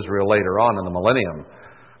physical Israel later on in the millennium.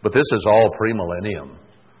 But this is all premillennium.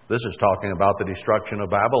 This is talking about the destruction of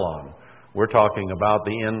Babylon. We're talking about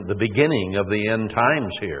the beginning of the end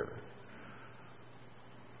times here.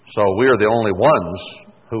 So we're the only ones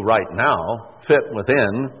who right now fit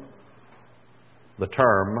within the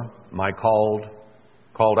term, my called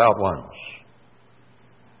out ones.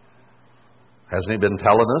 Hasn't He been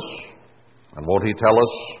telling us? And won't He tell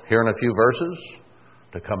us here in a few verses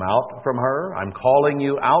to come out from her? I'm calling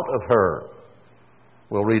you out of her.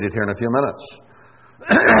 We'll read it here in a few minutes.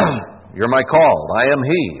 You're my called. I am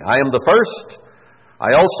He. I am the first.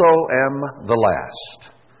 I also am the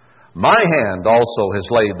last. My hand also has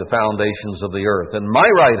laid the foundations of the earth, and my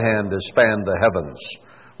right hand has spanned the heavens.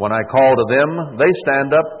 When I call to them, they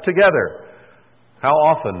stand up together. How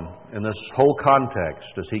often in this whole context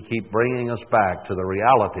does He keep bringing us back to the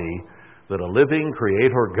reality that a living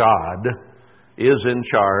Creator God is in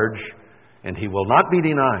charge, and He will not be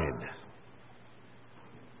denied.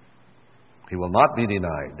 He will not be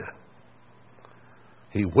denied.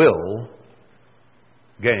 He will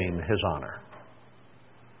gain His honor.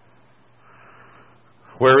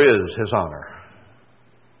 Where is His honor?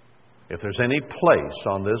 If there's any place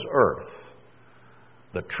on this earth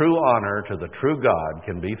that true honor to the true God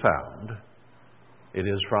can be found, it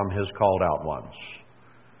is from His called out ones.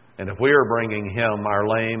 And if we are bringing Him our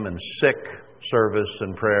lame and sick service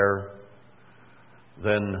and prayer,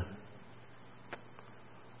 then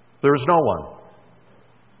there is no one.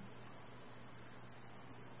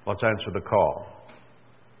 Let's answer the call.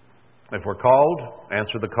 If we're called,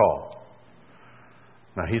 answer the call.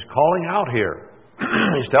 Now, He's calling out here.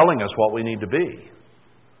 He's telling us what we need to be.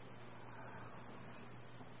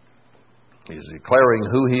 He's declaring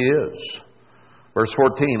who He is. Verse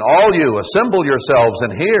 14, all you, assemble yourselves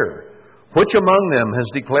and hear. Which among them has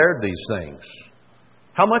declared these things?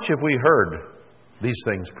 How much have we heard these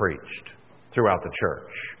things preached throughout the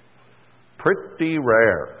church? Pretty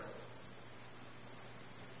rare.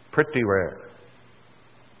 Pretty rare.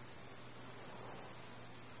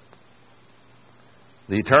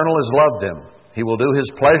 The Eternal has loved him. He will do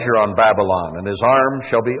His pleasure on Babylon, and His arm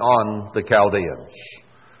shall be on the Chaldeans.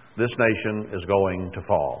 This nation is going to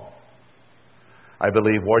fall. I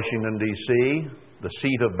believe Washington, D.C., the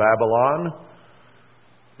seat of Babylon,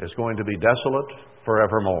 is going to be desolate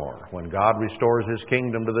forevermore. When God restores His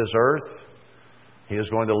kingdom to this earth, He is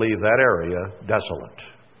going to leave that area desolate.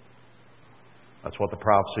 That's what the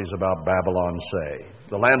prophecies about Babylon say.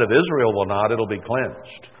 The land of Israel will not, it'll be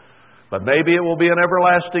cleansed. But maybe it will be an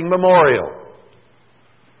everlasting memorial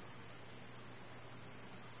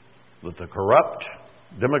that the corrupt,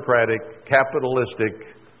 democratic,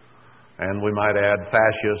 capitalistic, and we might add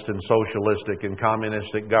fascist and socialistic and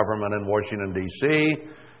communistic government in Washington, D.C.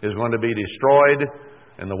 is going to be destroyed,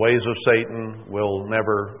 and the ways of Satan will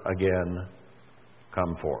never again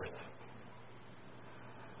come forth.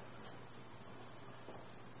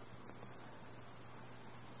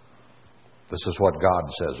 This is what God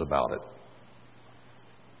says about it.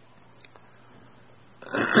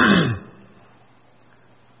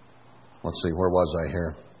 Let's see, where was I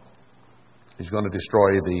here? He's going to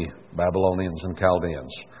destroy the Babylonians and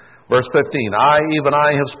Chaldeans. Verse 15, even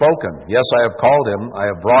I have spoken. Yes, I have called him, I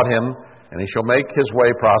have brought him, and he shall make his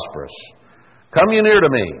way prosperous. Come you near to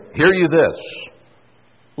me, hear you this.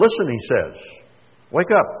 Listen, he says.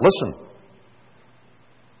 Wake up, listen.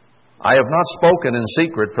 I have not spoken in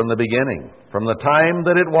secret from the beginning. From the time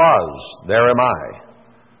that it was, there am I.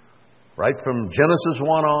 Right from Genesis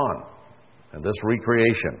 1 on, and this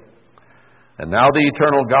recreation. And now the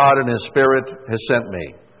eternal God and His Spirit has sent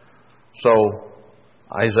me. So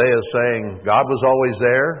Isaiah is saying, God was always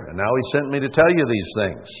there, and now He sent me to tell you these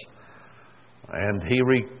things. And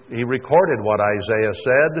he recorded what Isaiah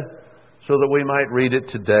said so that we might read it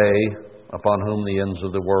today, upon whom the ends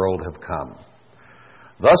of the world have come.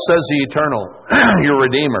 Thus says the Eternal, your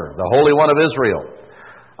Redeemer, the Holy One of Israel,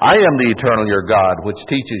 I am the Eternal your God, which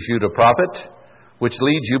teaches you to profit, which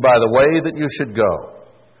leads you by the way that you should go.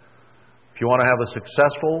 If you want to have a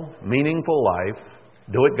successful, meaningful life,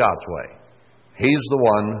 do it God's way. He's the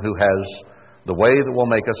one who has the way that will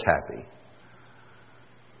make us happy.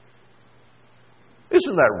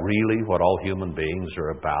 Isn't that really what all human beings are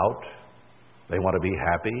about? They want to be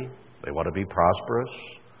happy. They want to be prosperous.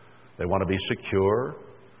 They want to be secure.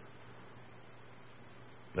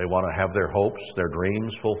 They want to have their hopes, their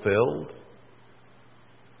dreams fulfilled.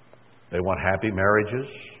 They want happy marriages,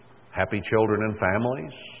 happy children and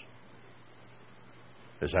families.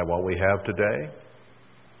 Is that what we have today?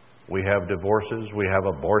 We have divorces, we have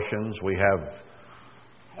abortions, we have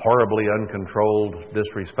horribly uncontrolled,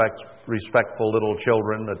 disrespectful little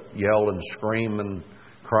children that yell and scream and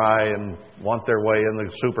cry and want their way in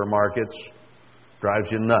the supermarkets.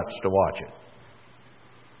 Drives you nuts to watch it.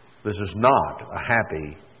 This is not a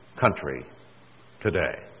happy country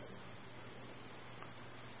today.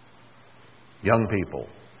 Young people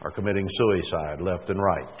are committing suicide left and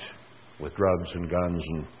right with drugs and guns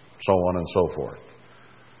and so on and so forth.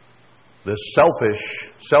 This selfish,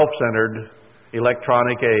 self-centered,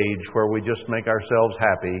 electronic age where we just make ourselves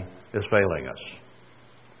happy is failing us.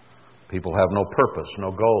 People have no purpose,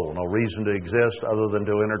 no goal, no reason to exist other than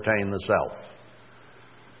to entertain the self.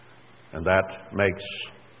 And that makes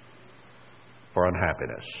for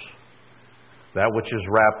unhappiness. That which is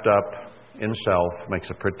wrapped up in self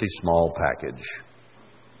makes a pretty small package.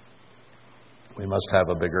 We must have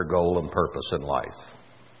a bigger goal and purpose in life.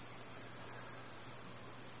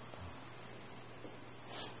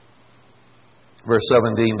 Verse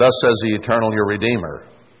 17, thus says the Eternal your Redeemer.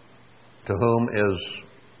 To whom is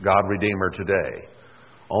God Redeemer today?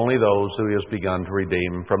 Only those who He has begun to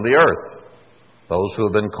redeem from the earth. Those who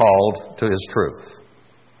have been called to His truth.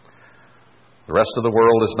 The rest of the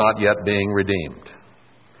world is not yet being redeemed.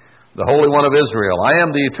 The Holy One of Israel, I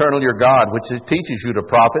am the Eternal your God, which teaches you to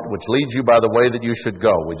profit, which leads you by the way that you should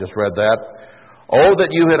go. We just read that. Oh,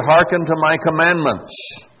 that you had hearkened to my commandments.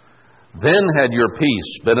 Then had your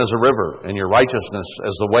peace been as a river, and your righteousness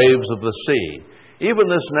as the waves of the sea. Even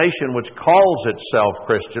this nation which calls itself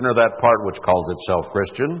Christian, or that part which calls itself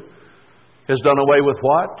Christian, has done away with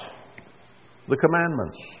what? The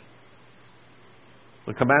commandments.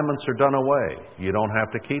 The commandments are done away. You don't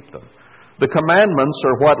have to keep them. The commandments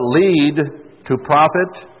are what lead to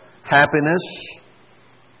profit, happiness,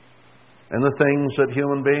 and the things that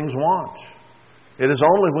human beings want. It is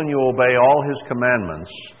only when you obey all His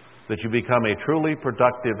commandments that you become a truly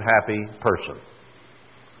productive, happy person.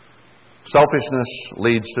 Selfishness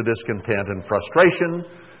leads to discontent and frustration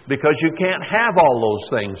because you can't have all those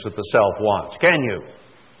things that the self wants, can you?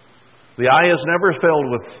 The eye is never filled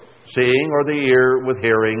with seeing, or the ear with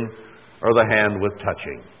hearing, or the hand with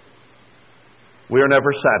touching. We are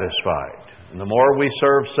never satisfied. And the more we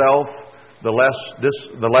serve self, the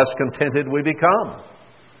less contented we become.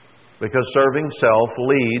 Because serving self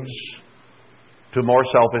leads to more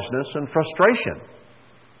selfishness and frustration.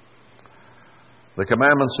 The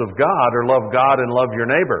commandments of God are love God and love your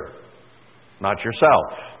neighbor, not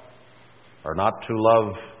yourself. Or not to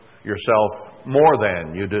love yourself more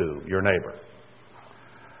than you do your neighbor.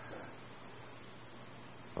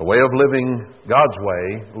 A way of living God's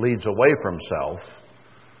way leads away from self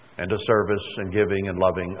and to service and giving and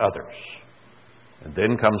loving others. And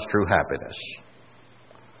then comes true happiness.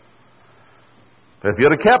 If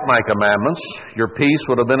you'd have kept my commandments, your peace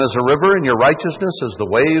would have been as a river and your righteousness as the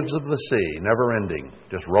waves of the sea, never ending,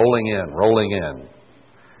 just rolling in, rolling in.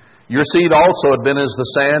 Your seed also had been as the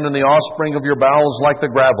sand, and the offspring of your bowels like the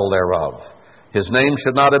gravel thereof. His name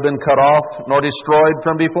should not have been cut off, nor destroyed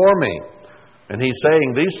from before me. And he's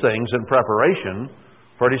saying these things in preparation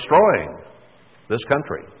for destroying this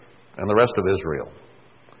country and the rest of Israel.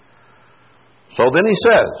 So then he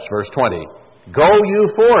says, verse 20, Go you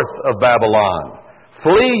forth of Babylon.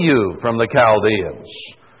 Flee you from the Chaldeans.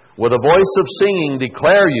 With a voice of singing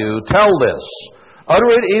declare you, tell this. Utter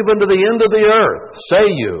it even to the end of the earth. Say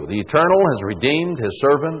you, the Eternal has redeemed His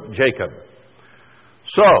servant Jacob.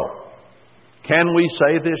 So, can we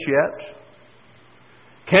say this yet?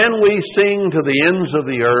 Can we sing to the ends of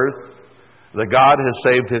the earth that God has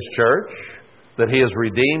saved His church? That He has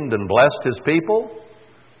redeemed and blessed His people?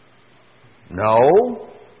 No,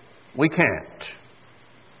 we can't.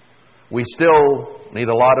 We still need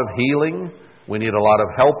a lot of healing. We need a lot of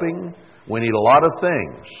helping. We need a lot of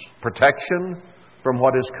things. Protection from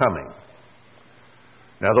what is coming.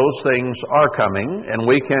 Now those things are coming, and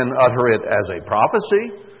we can utter it as a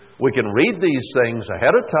prophecy. We can read these things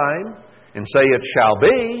ahead of time and say it shall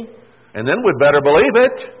be, and then we'd better believe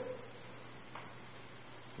it.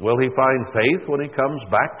 Will He find faith when He comes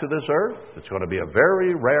back to this earth? It's going to be a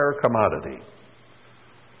very rare commodity.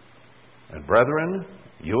 And brethren,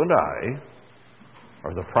 you and I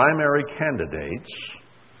are the primary candidates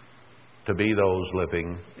to be those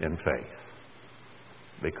living in faith.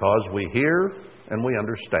 Because we hear and we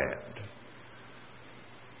understand.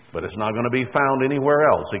 But it's not going to be found anywhere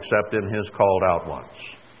else except in His called out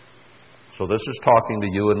ones. So this is talking to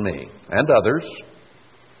you and me and others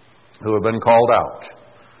who have been called out,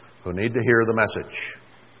 who need to hear the message.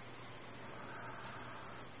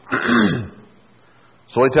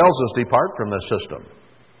 So He tells us, depart from this system.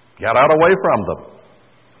 Get out away from them.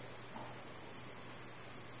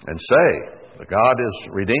 And say, that God is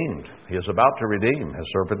redeemed. He is about to redeem His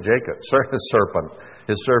servant Jacob.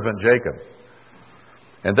 His servant Jacob.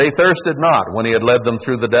 And they thirsted not when He had led them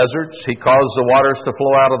through the deserts. He caused the waters to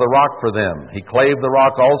flow out of the rock for them. He clave the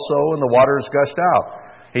rock also, and the waters gushed out.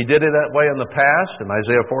 He did it that way in the past, and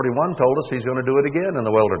Isaiah 41 told us He's going to do it again in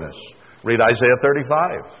the wilderness. Read Isaiah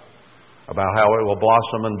 35 about how it will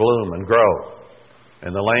blossom and bloom and grow,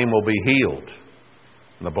 and the lame will be healed,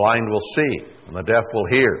 and the blind will see, and the deaf will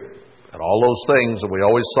hear. And all those things that we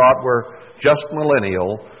always thought were just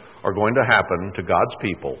millennial are going to happen to God's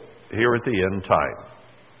people here at the end time.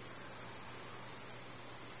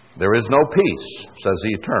 There is no peace, says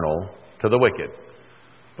the Eternal, to the wicked.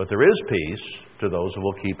 But there is peace to those who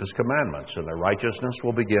will keep His commandments, and their righteousness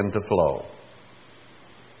will begin to flow.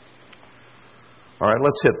 All right,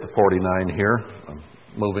 let's hit the 49 here. I'm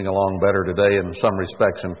moving along better today in some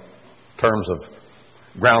respects in terms of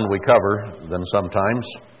ground we cover than sometimes.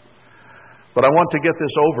 But I want to get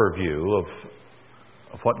this overview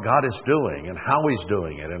of what God is doing and how He's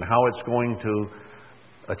doing it and how it's going to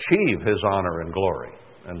achieve His honor and glory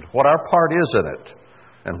and what our part is in it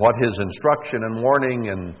and what His instruction and warning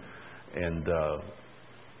and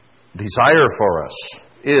desire for us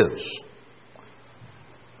is.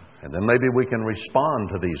 And then maybe we can respond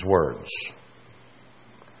to these words.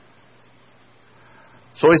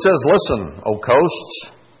 So He says, listen, O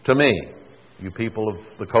coasts, to me, you people of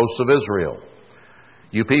the coasts of Israel,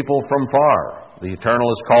 you people from far. The Eternal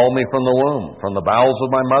has called me from the womb, from the bowels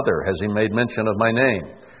of my mother has He made mention of my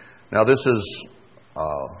name. Now this is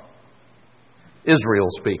Israel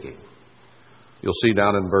speaking. You'll see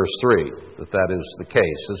down in verse 3 that is the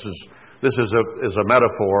case. This is a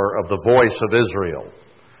metaphor of the voice of Israel.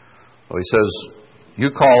 So He says,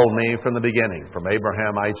 you called me from the beginning, from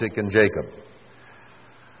Abraham, Isaac, and Jacob.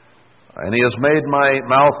 And He has made my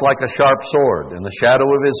mouth like a sharp sword. In the shadow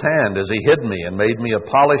of His hand has He hid me and made me a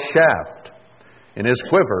polished shaft. In His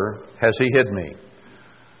quiver has He hid me.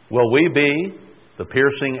 Will we be the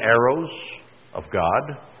piercing arrows of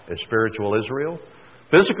God as spiritual Israel?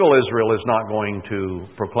 Physical Israel is not going to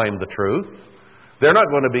proclaim the truth. They're not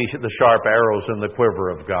going to be the sharp arrows in the quiver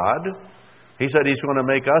of God. He said He's going to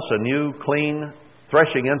make us a new, clean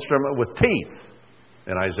threshing instrument with teeth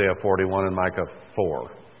in Isaiah 41 and Micah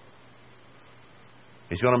 4.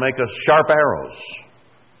 He's going to make us sharp arrows.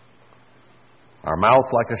 Our mouth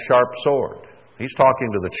like a sharp sword. He's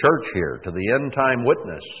talking to the church here, to the end time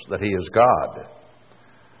witness that He is God.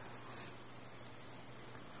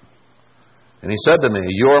 And He said to me,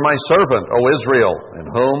 you are my servant, O Israel, in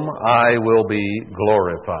whom I will be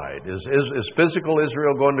glorified. Is physical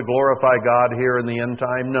Israel going to glorify God here in the end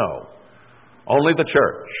time? No. Only the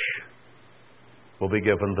church will be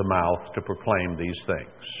given the mouth to proclaim these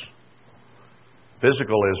things.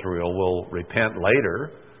 Physical Israel will repent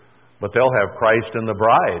later, but they'll have Christ and the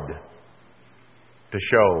bride to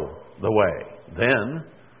show the way. Then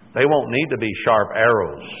they won't need to be sharp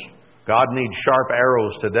arrows. God needs sharp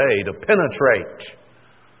arrows today to penetrate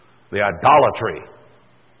the idolatry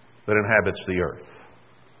that inhabits the earth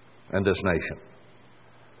and this nation.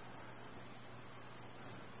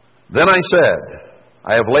 Then I said,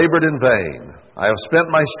 I have labored in vain. I have spent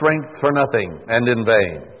my strength for nothing and in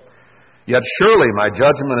vain. Yet surely my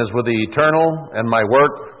judgment is with the Eternal, and my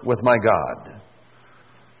work with my God.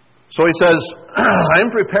 So he says,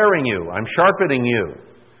 I'm preparing you, I'm sharpening you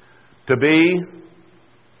to be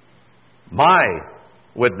my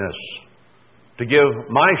witness, to give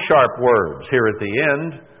my sharp words here at the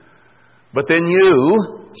end. But then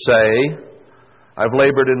you say, I've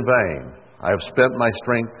labored in vain. I have spent my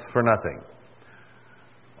strength for nothing.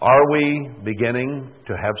 Are we beginning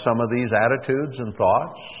to have some of these attitudes and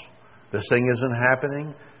thoughts? This thing isn't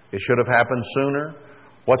happening. It should have happened sooner.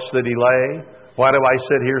 What's the delay? Why do I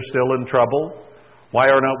sit here still in trouble? Why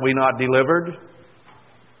are we not delivered?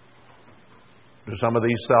 Do some of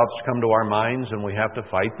these thoughts come to our minds and we have to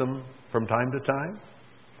fight them from time to time?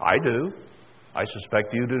 I do. I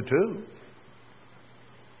suspect you do too.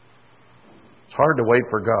 It's hard to wait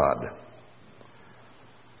for God.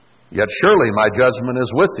 Yet surely my judgment is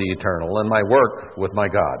with the Eternal, and my work with my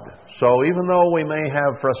God. So even though we may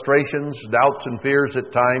have frustrations, doubts, and fears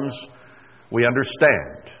at times, we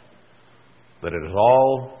understand that it is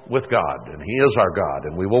all with God, and He is our God,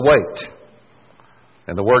 and we will wait.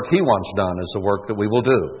 And the work He wants done is the work that we will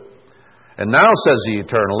do. And now, says the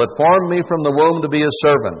Eternal, it formed me from the womb to be His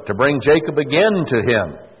servant, to bring Jacob again to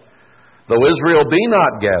Him. Though Israel be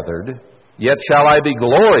not gathered, yet shall I be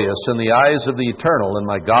glorious in the eyes of the Eternal, and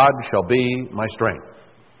my God shall be my strength.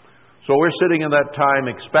 So we're sitting in that time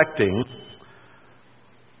expecting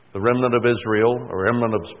the remnant of Israel, or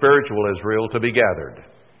remnant of spiritual Israel, to be gathered.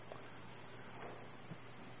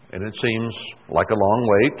 And it seems like a long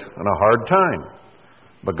wait and a hard time.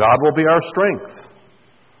 But God will be our strength.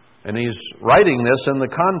 And He's writing this in the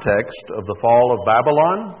context of the fall of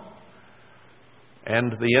Babylon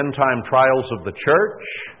and the end-time trials of the church.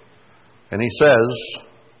 And He says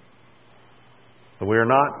that we are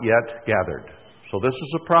not yet gathered. So this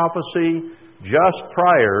is a prophecy just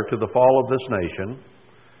prior to the fall of this nation.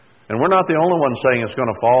 And we're not the only ones saying it's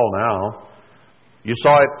going to fall now. You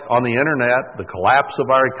saw it on the internet, the collapse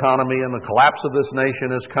of our economy and the collapse of this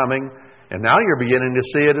nation is coming. And now you're beginning to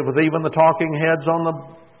see it with even the talking heads on the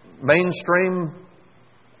mainstream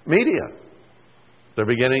media. They're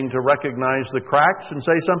beginning to recognize the cracks and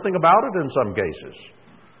say something about it in some cases.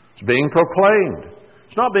 It's being proclaimed.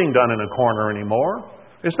 It's not being done in a corner anymore.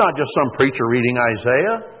 It's not just some preacher reading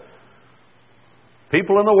Isaiah.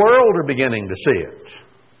 People in the world are beginning to see it.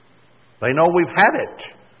 They know we've had it.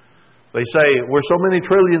 They say, we're so many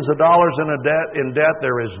trillions of dollars in debt,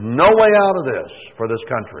 there is no way out of this for this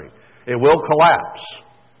country. It will collapse.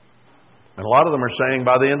 And a lot of them are saying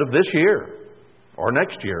by the end of this year, or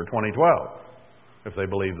next year, 2012, if they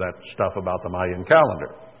believe that stuff about the Mayan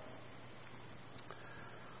calendar.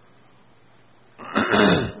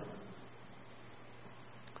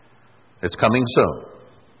 It's coming soon.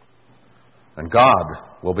 And God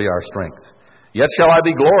will be our strength. Yet shall I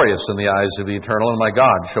be glorious in the eyes of the Eternal, and my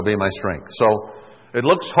God shall be my strength. So it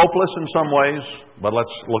looks hopeless in some ways, but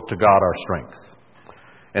let's look to God, our strength.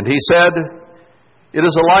 And He said, it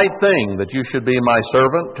is a light thing that you should be my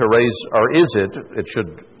servant to raise, or is it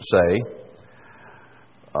should say,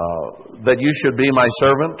 that you should be my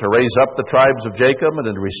servant to raise up the tribes of Jacob and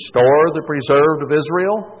to restore the preserved of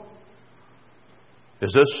Israel?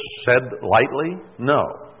 Is this said lightly? No.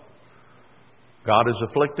 God is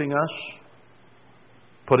afflicting us,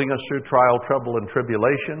 putting us through trial, trouble, and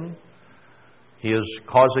tribulation. He is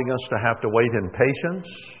causing us to have to wait in patience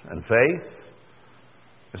and faith.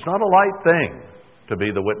 It's not a light thing to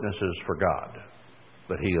be the witnesses for God,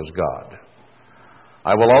 that He is God.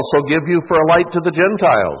 I will also give you for a light to the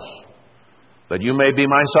Gentiles, that you may be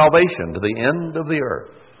my salvation to the end of the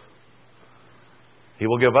earth. He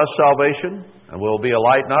will give us salvation, and will be a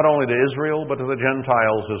light not only to Israel, but to the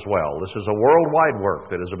Gentiles as well. This is a worldwide work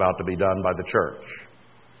that is about to be done by the church.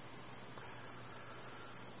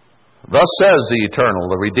 Thus says the Eternal,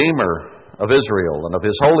 the Redeemer of Israel and of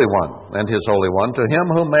His Holy One, and His Holy One, to him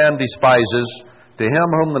whom man despises, to him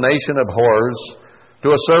whom the nation abhors, to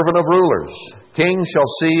a servant of rulers, kings shall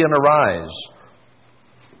see and arise.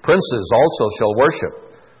 Princes also shall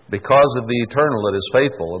worship, because of the Eternal that is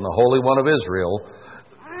faithful, and the Holy One of Israel,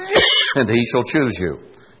 and He shall choose you.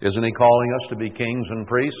 Isn't He calling us to be kings and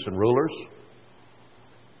priests and rulers?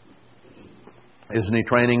 Isn't He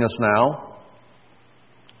training us now?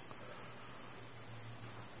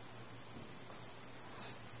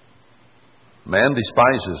 Man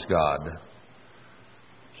despises God.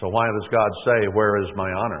 So why does God say, where is my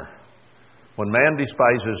honor? When man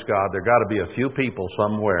despises God, there got to be a few people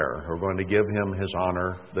somewhere who are going to give Him His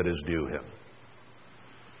honor that is due Him.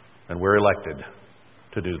 And we're elected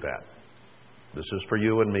to do that. This is for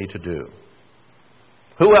you and me to do.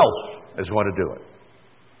 Who else is going to do it?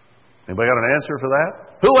 Anybody got an answer for that?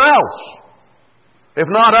 Who else? If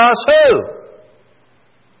not us, who?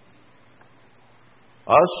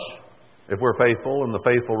 Us, if we're faithful, and the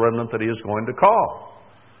faithful remnant that He is going to call.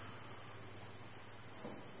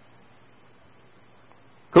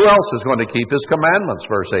 Who else is going to keep His commandments,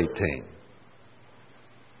 verse 18?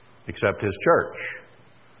 Except His church.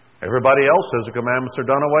 Everybody else says the commandments are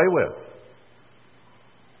done away with.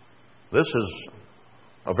 This is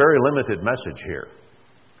a very limited message here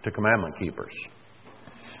to commandment keepers.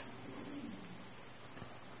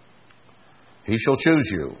 He shall choose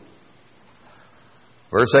you.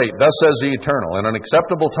 Verse 8, thus says the Eternal, in an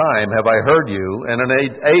acceptable time have I heard you, and in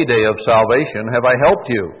a day of salvation have I helped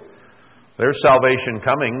you. There's salvation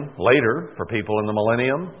coming later for people in the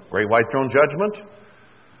millennium, great white throne judgment.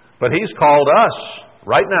 But He's called us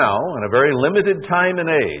right now, in a very limited time and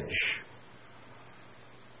age,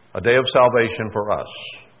 a day of salvation for us.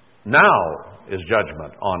 Now is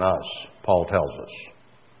judgment on us, Paul tells us.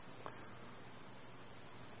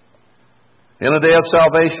 In a day of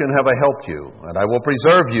salvation have I helped you, and I will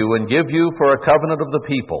preserve you and give you for a covenant of the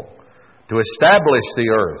people, to establish the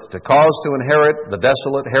earth, to cause to inherit the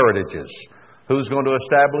desolate heritages. Who's going to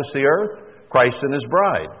establish the earth? Christ and His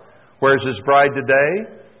bride. Where's His bride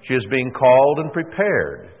today? She is being called and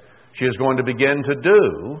prepared. She is going to begin to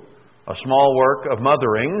do a small work of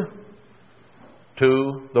mothering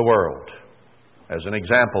to the world, as an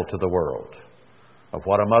example to the world of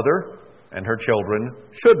what a mother and her children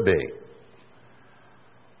should be.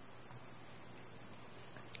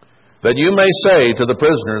 That you may say to the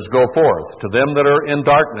prisoners, go forth. To them that are in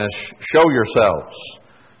darkness, show yourselves.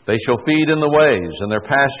 They shall feed in the ways, and their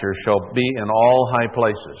pastures shall be in all high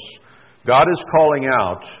places. God is calling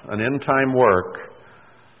out an end-time work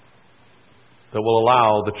that will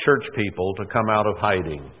allow the church people to come out of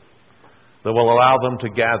hiding, that will allow them to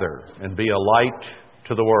gather and be a light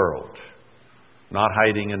to the world, not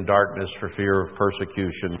hiding in darkness for fear of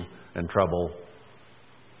persecution and trouble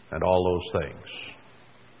and all those things.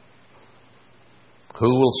 Who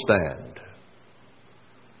will stand?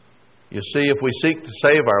 You see, if we seek to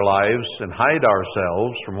save our lives and hide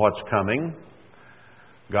ourselves from what's coming,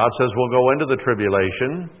 God says we'll go into the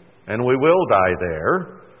tribulation and we will die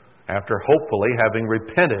there after hopefully having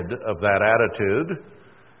repented of that attitude.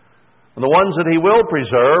 And the ones that He will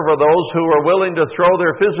preserve are those who are willing to throw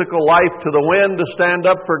their physical life to the wind to stand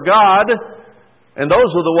up for God. And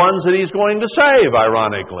those are the ones that He's going to save,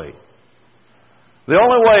 ironically. The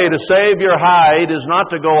only way to save your hide is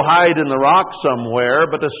not to go hide in the rock somewhere,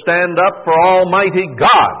 but to stand up for Almighty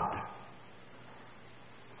God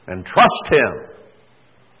and trust Him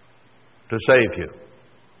to save you.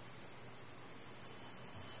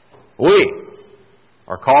 We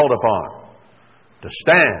are called upon to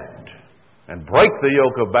stand and break the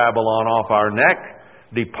yoke of Babylon off our neck,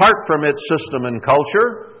 depart from its system and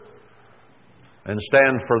culture, and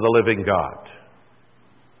stand for the living God.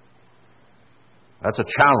 That's a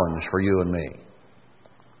challenge for you and me.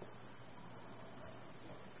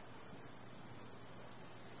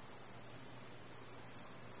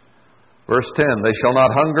 Verse 10, they shall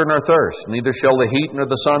not hunger nor thirst, neither shall the heat nor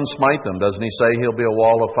the sun smite them. Doesn't He say He'll be a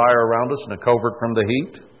wall of fire around us and a covert from the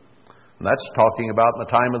heat? And that's talking about in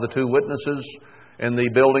the time of the two witnesses in the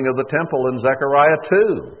building of the temple in Zechariah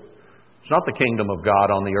 2. It's not the kingdom of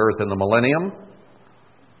God on the earth in the millennium.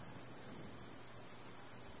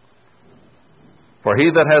 For He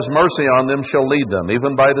that has mercy on them shall lead them,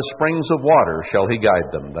 even by the springs of water shall He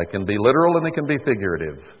guide them. That can be literal and it can be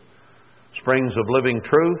figurative. Springs of living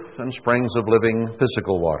truth and springs of living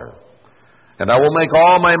physical water. And I will make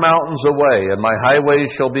all my mountains a way, and my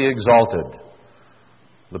highways shall be exalted.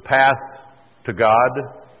 The path to God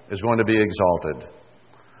is going to be exalted.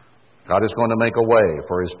 God is going to make a way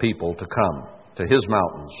for His people to come to His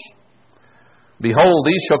mountains. Behold,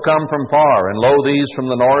 these shall come from far, and lo, these from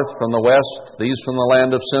the north, from the west, these from the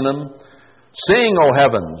land of Sinim. Sing, O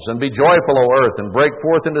heavens, and be joyful, O earth, and break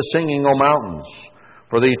forth into singing, O mountains.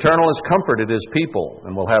 For the Eternal has comforted His people,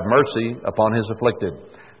 and will have mercy upon His afflicted.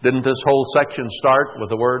 Didn't this whole section start with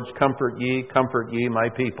the words, comfort ye, my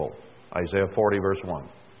people? Isaiah 40, verse 1.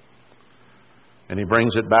 And he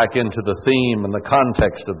brings it back into the theme and the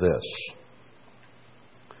context of this.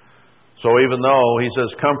 So even though he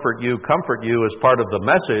says, comfort you as part of the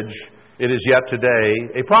message, it is yet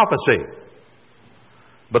today a prophecy.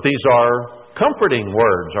 But these are comforting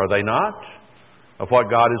words, are they not? Of what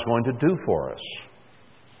God is going to do for us.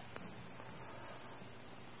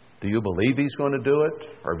 Do you believe He's going to do it,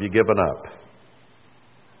 or have you given up?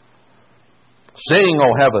 Sing,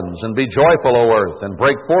 O heavens, and be joyful, O earth, and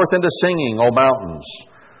break forth into singing, O mountains.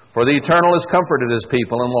 For the Eternal has comforted His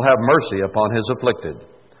people and will have mercy upon His afflicted.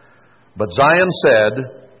 But Zion said,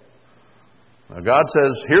 now God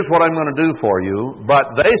says, here's what I'm going to do for you.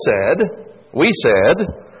 But they said, we said,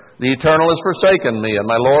 the Eternal has forsaken me and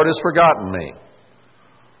my Lord has forgotten me.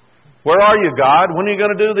 Where are you, God? When are you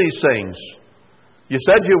going to do these things? You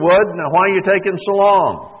said you would. Now why are you taking so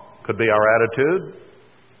long? Could be our attitude.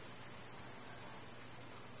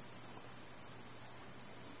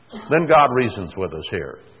 Then God reasons with us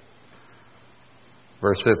here.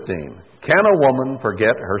 Verse 15. Can a woman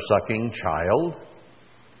forget her sucking child,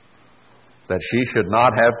 that she should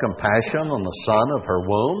not have compassion on the son of her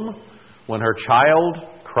womb? When her child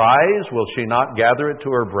cries, will she not gather it to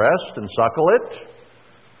her breast and suckle it?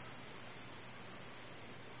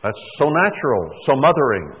 That's so natural, so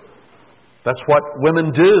mothering. That's what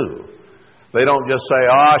women do. They don't just say,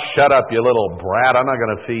 shut up, you little brat, I'm not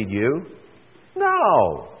going to feed you.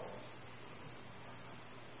 No.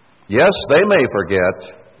 Yes, they may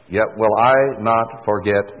forget, yet will I not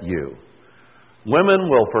forget you. Women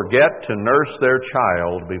will forget to nurse their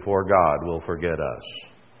child before God will forget us.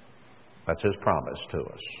 That's His promise to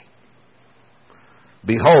us.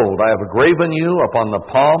 Behold, I have graven you upon the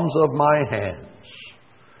palms of my hands.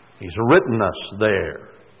 He's written us there.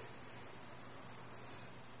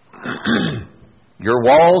 Your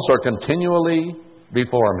walls are continually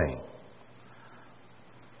before me.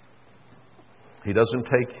 He doesn't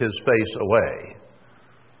take His face away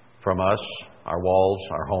from us, our walls,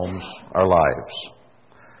 our homes, our lives.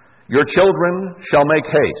 Your children shall make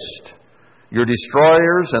haste. Your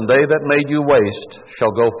destroyers and they that made you waste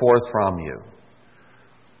shall go forth from you.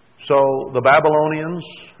 So the Babylonians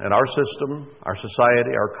and our system, our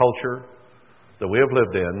society, our culture that we have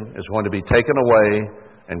lived in is going to be taken away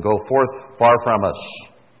and go forth far from us.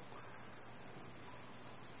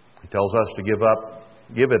 He tells us to give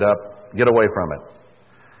it up, get away from it.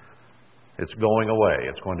 It's going away.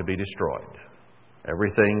 It's going to be destroyed.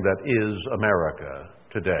 Everything that is America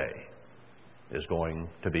today is going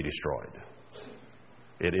to be destroyed.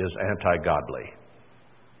 It is anti-godly.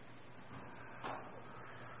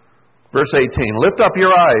 Verse 18, lift up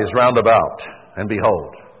your eyes round about and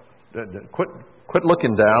behold. Quit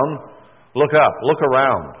looking down. Look up. Look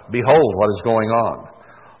around. Behold what is going on.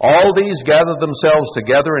 All these gather themselves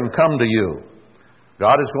together and come to you.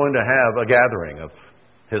 God is going to have a gathering of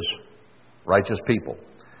His righteous people.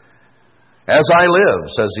 As I live,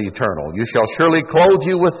 says the Eternal, you shall surely clothe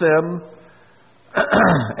you with them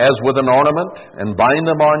as with an ornament, and bind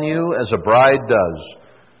them on you as a bride does.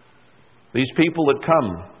 These people that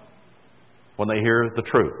come when they hear the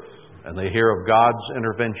truth and they hear of God's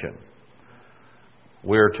intervention,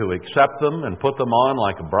 we're to accept them and put them on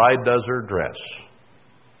like a bride does her dress.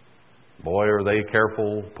 Boy, are they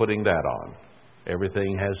careful putting that on.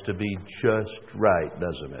 Everything has to be just right,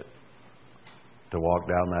 doesn't it, to walk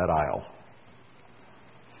down that aisle.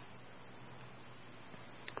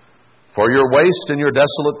 For your waste and your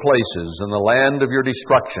desolate places and the land of your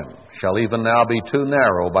destruction shall even now be too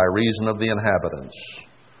narrow by reason of the inhabitants.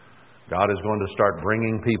 God is going to start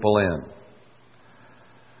bringing people in.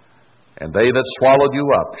 And they that swallowed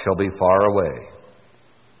you up shall be far away.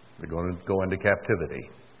 They're going to go into captivity.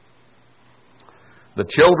 The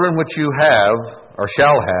children which you have, or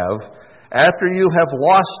shall have, after you have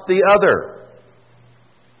lost the other.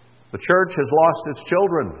 The church has lost its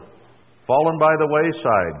children. Fallen by the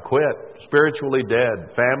wayside, quit, spiritually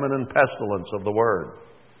dead, famine and pestilence of the word.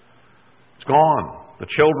 It's gone. The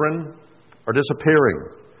children are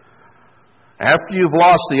disappearing. After you've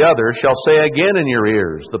lost the other, shall say again in your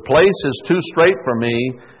ears, the place is too strait for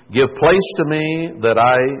me, give place to me that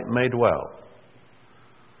I may dwell.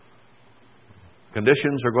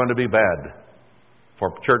 Conditions are going to be bad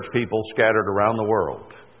for church people scattered around the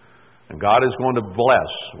world. And God is going to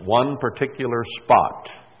bless one particular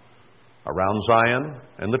spot around Zion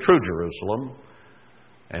and the true Jerusalem,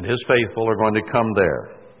 and His faithful are going to come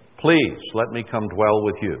there. Please let me come dwell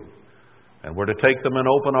with you. And we're to take them in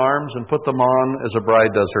open arms and put them on as a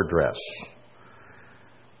bride does her dress.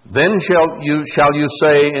 Then shall you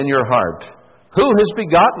say in your heart, who has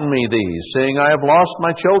begotten me these, seeing I have lost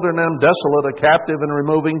my children and am desolate, a captive and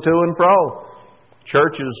removing to and fro?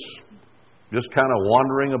 Church is just kind of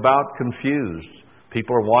wandering about confused.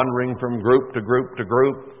 People are wandering from group to group to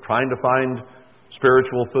group, trying to find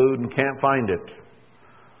spiritual food and can't find it.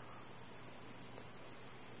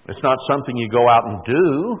 It's not something you go out and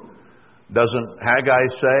do. Doesn't Haggai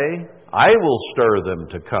say, I will stir them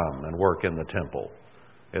to come and work in the temple?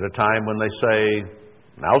 At a time when they say,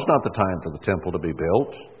 now's not the time for the temple to be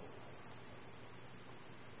built.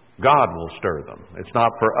 God will stir them. It's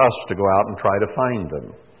not for us to go out and try to find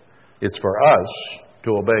them. It's for us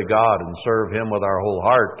to obey God and serve Him with our whole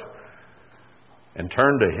heart and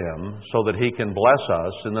turn to Him so that He can bless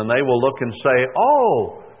us. And then they will look and say,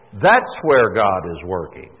 oh, that's where God is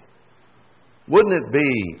working. Wouldn't it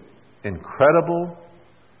be incredible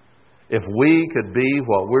if we could be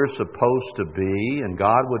what we're supposed to be and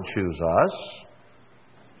God would choose us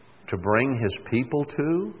to bring His people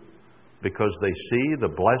to, because they see the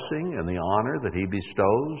blessing and the honor that He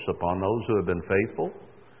bestows upon those who have been faithful?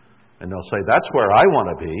 And they'll say, that's where I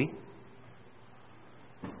want to be.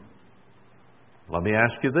 Let me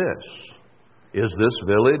ask you this. Is this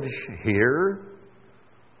village here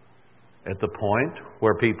at the point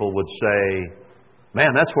where people would say,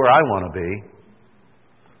 man, that's where I want to be?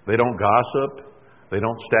 They don't gossip. They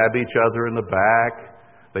don't stab each other in the back.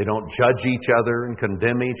 They don't judge each other and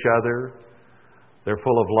condemn each other. They're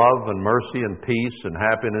full of love and mercy and peace and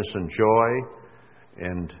happiness and joy.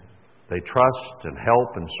 And they trust and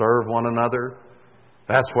help and serve one another.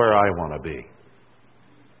 That's where I want to be.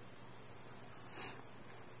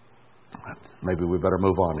 Maybe we better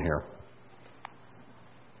move on here.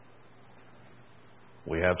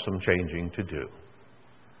 We have some changing to do.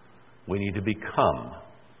 We need to become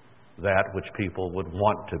that which people would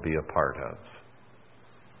want to be a part of.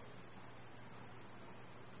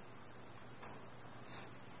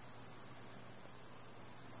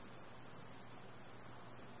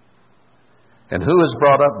 And who has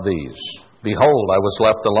brought up these? Behold, I was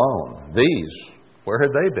left alone. These, where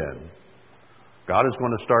had they been? God is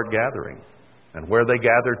going to start gathering. And where they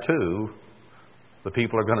gather to, the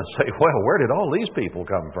people are going to say, well, where did all these people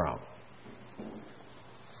come from?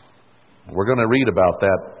 We're going to read about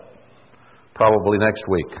that probably next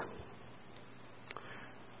week.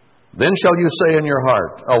 Then shall you say in your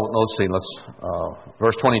heart,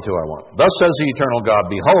 verse 22 I want. Thus says the eternal God,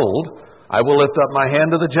 behold, I will lift up my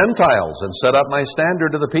hand to the Gentiles and set up my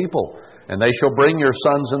standard to the people. And they shall bring your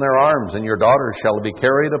sons in their arms, and your daughters shall be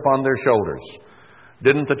carried upon their shoulders.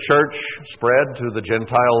 Didn't the church spread to the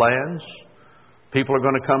Gentile lands? People are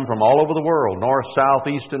going to come from all over the world, north, south,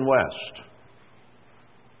 east, and west.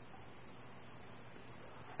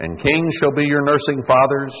 And kings shall be your nursing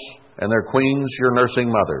fathers, and their queens your nursing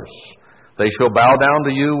mothers. They shall bow down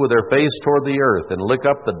to you with their face toward the earth, and lick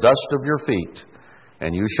up the dust of your feet.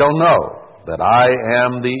 And you shall know that I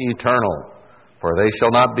am the Eternal, for they shall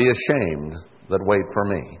not be ashamed that wait for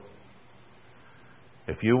me.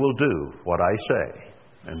 If you will do what I say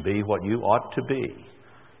and be what you ought to be,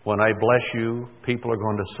 when I bless you, people are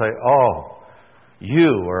going to say, oh, you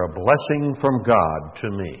are a blessing from God to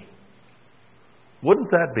me. Wouldn't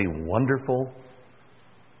that be wonderful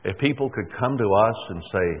if people could come to us and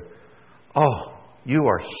say, oh, you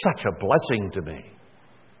are such a blessing to me?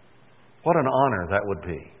 What an honor that would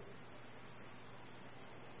be.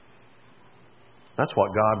 That's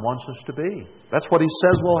what God wants us to be. That's what He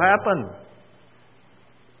says will happen.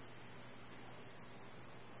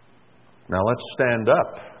 Now let's stand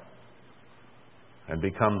up and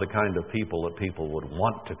become the kind of people that people would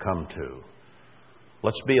want to come to.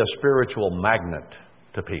 Let's be a spiritual magnet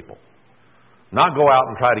to people. Not go out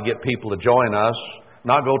and try to get people to join us.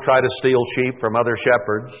 Not go try to steal sheep from other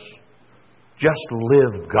shepherds. Just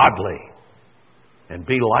live godly and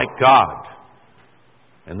be like God.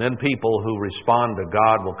 And then people who respond to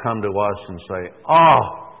God will come to us and say,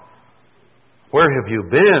 oh, where have you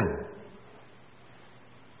been?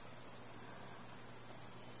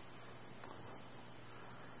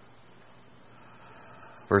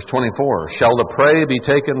 Verse 24, shall the prey be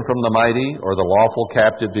taken from the mighty, or the lawful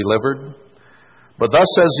captive delivered? But thus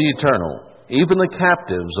says the Eternal, even the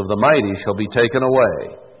captives of the mighty shall be taken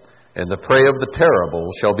away, and the prey of the terrible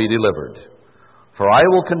shall be delivered. For I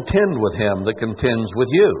will contend with him that contends with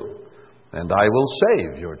you, and I will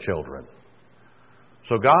save your children.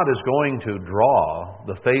 So God is going to draw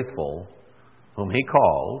the faithful whom He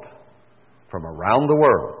called from around the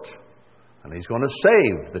world, and He's going to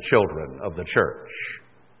save the children of the church.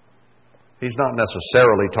 He's not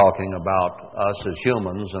necessarily talking about us as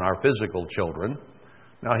humans and our physical children.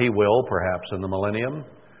 Now, He will, perhaps, in the millennium,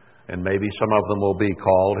 and maybe some of them will be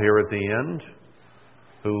called here at the end,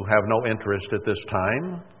 who have no interest at this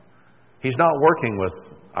time. He's not working with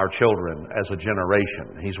our children as a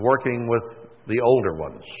generation. He's working with the older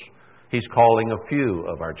ones. He's calling a few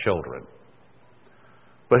of our children.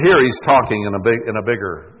 But here He's talking in a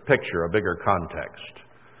bigger picture, a bigger context.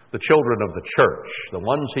 The children of the church, the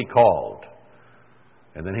ones He called.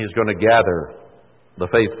 And then He's going to gather the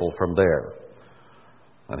faithful from there.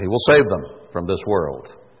 And He will save them from this world.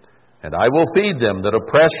 And I will feed them that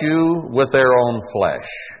oppress you with their own flesh.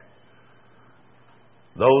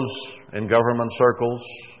 Those in government circles,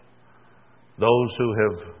 those who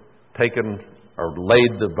have or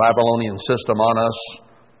laid the Babylonian system on us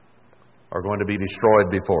are going to be destroyed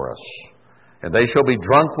before us. And they shall be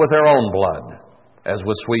drunk with their own blood, as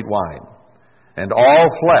with sweet wine. And all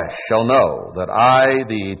flesh shall know that I,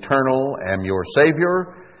 the Eternal, am your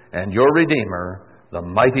Savior and your Redeemer, the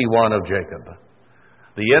Mighty One of Jacob.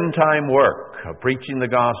 The end-time work of preaching the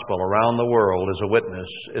gospel around the world as a witness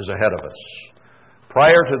is ahead of us.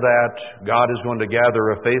 Prior to that, God is going to gather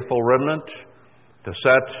a faithful remnant to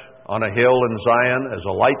set on a hill in Zion as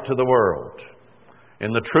a light to the world,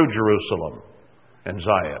 in the true Jerusalem and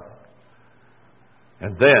Zion.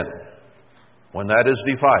 And then, when that is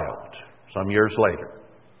defiled, some years later,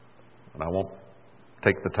 and I won't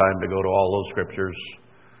take the time to go to all those scriptures,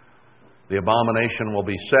 the abomination will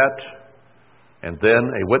be set, and then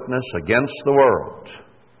a witness against the world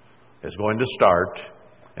is going to start.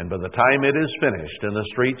 And by the time it is finished in the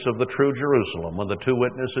streets of the true Jerusalem, when the two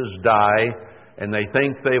witnesses die and they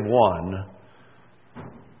think they've won,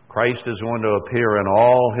 Christ is going to appear in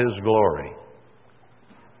all His glory.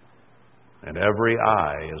 And every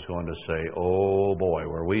eye is going to say, oh boy,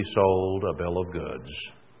 were we sold a bill of goods.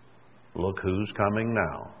 Look who's coming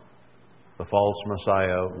now. The false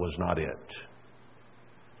Messiah was not it.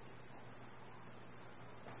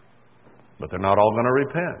 But they're not all going to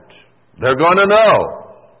repent. They're going to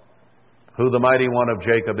know who the Mighty One of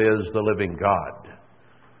Jacob is, the living God.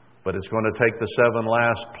 But it's going to take the 7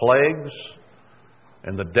 last plagues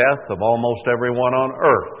and the death of almost everyone on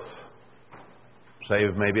earth,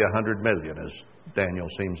 save maybe 100 million, as Daniel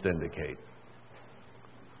seems to indicate,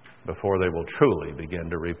 before they will truly begin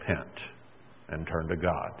to repent and turn to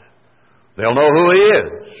God. They'll know who He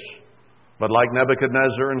is. But like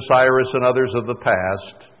Nebuchadnezzar and Cyrus and others of the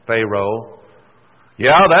past, Pharaoh,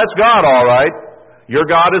 yeah, that's God all right. Your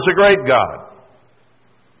God is a great God.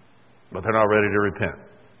 But they're not ready to repent.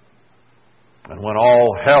 And when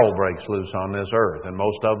all hell breaks loose on this earth and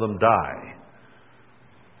most of them die,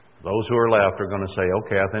 those who are left are going to say,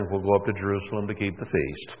 okay, I think we'll go up to Jerusalem to keep the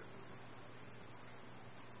feast.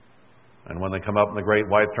 And when they come up in the great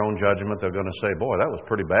white throne judgment, they're going to say, boy, that was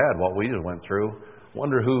pretty bad what we just went through.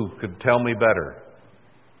 Wonder who could tell me better.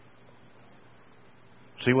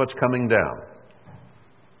 See what's coming down.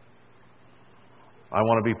 I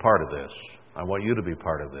want to be part of this. I want you to be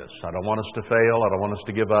part of this. I don't want us to fail. I don't want us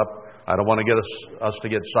to give up. I don't want to get us to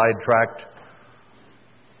get sidetracked.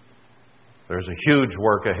 There's a huge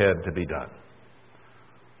work ahead to be done.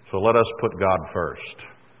 So let us put God first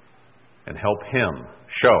and help Him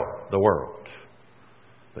show the world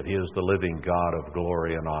that He is the living God of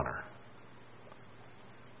glory and honor.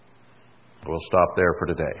 We'll stop there for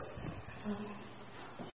today.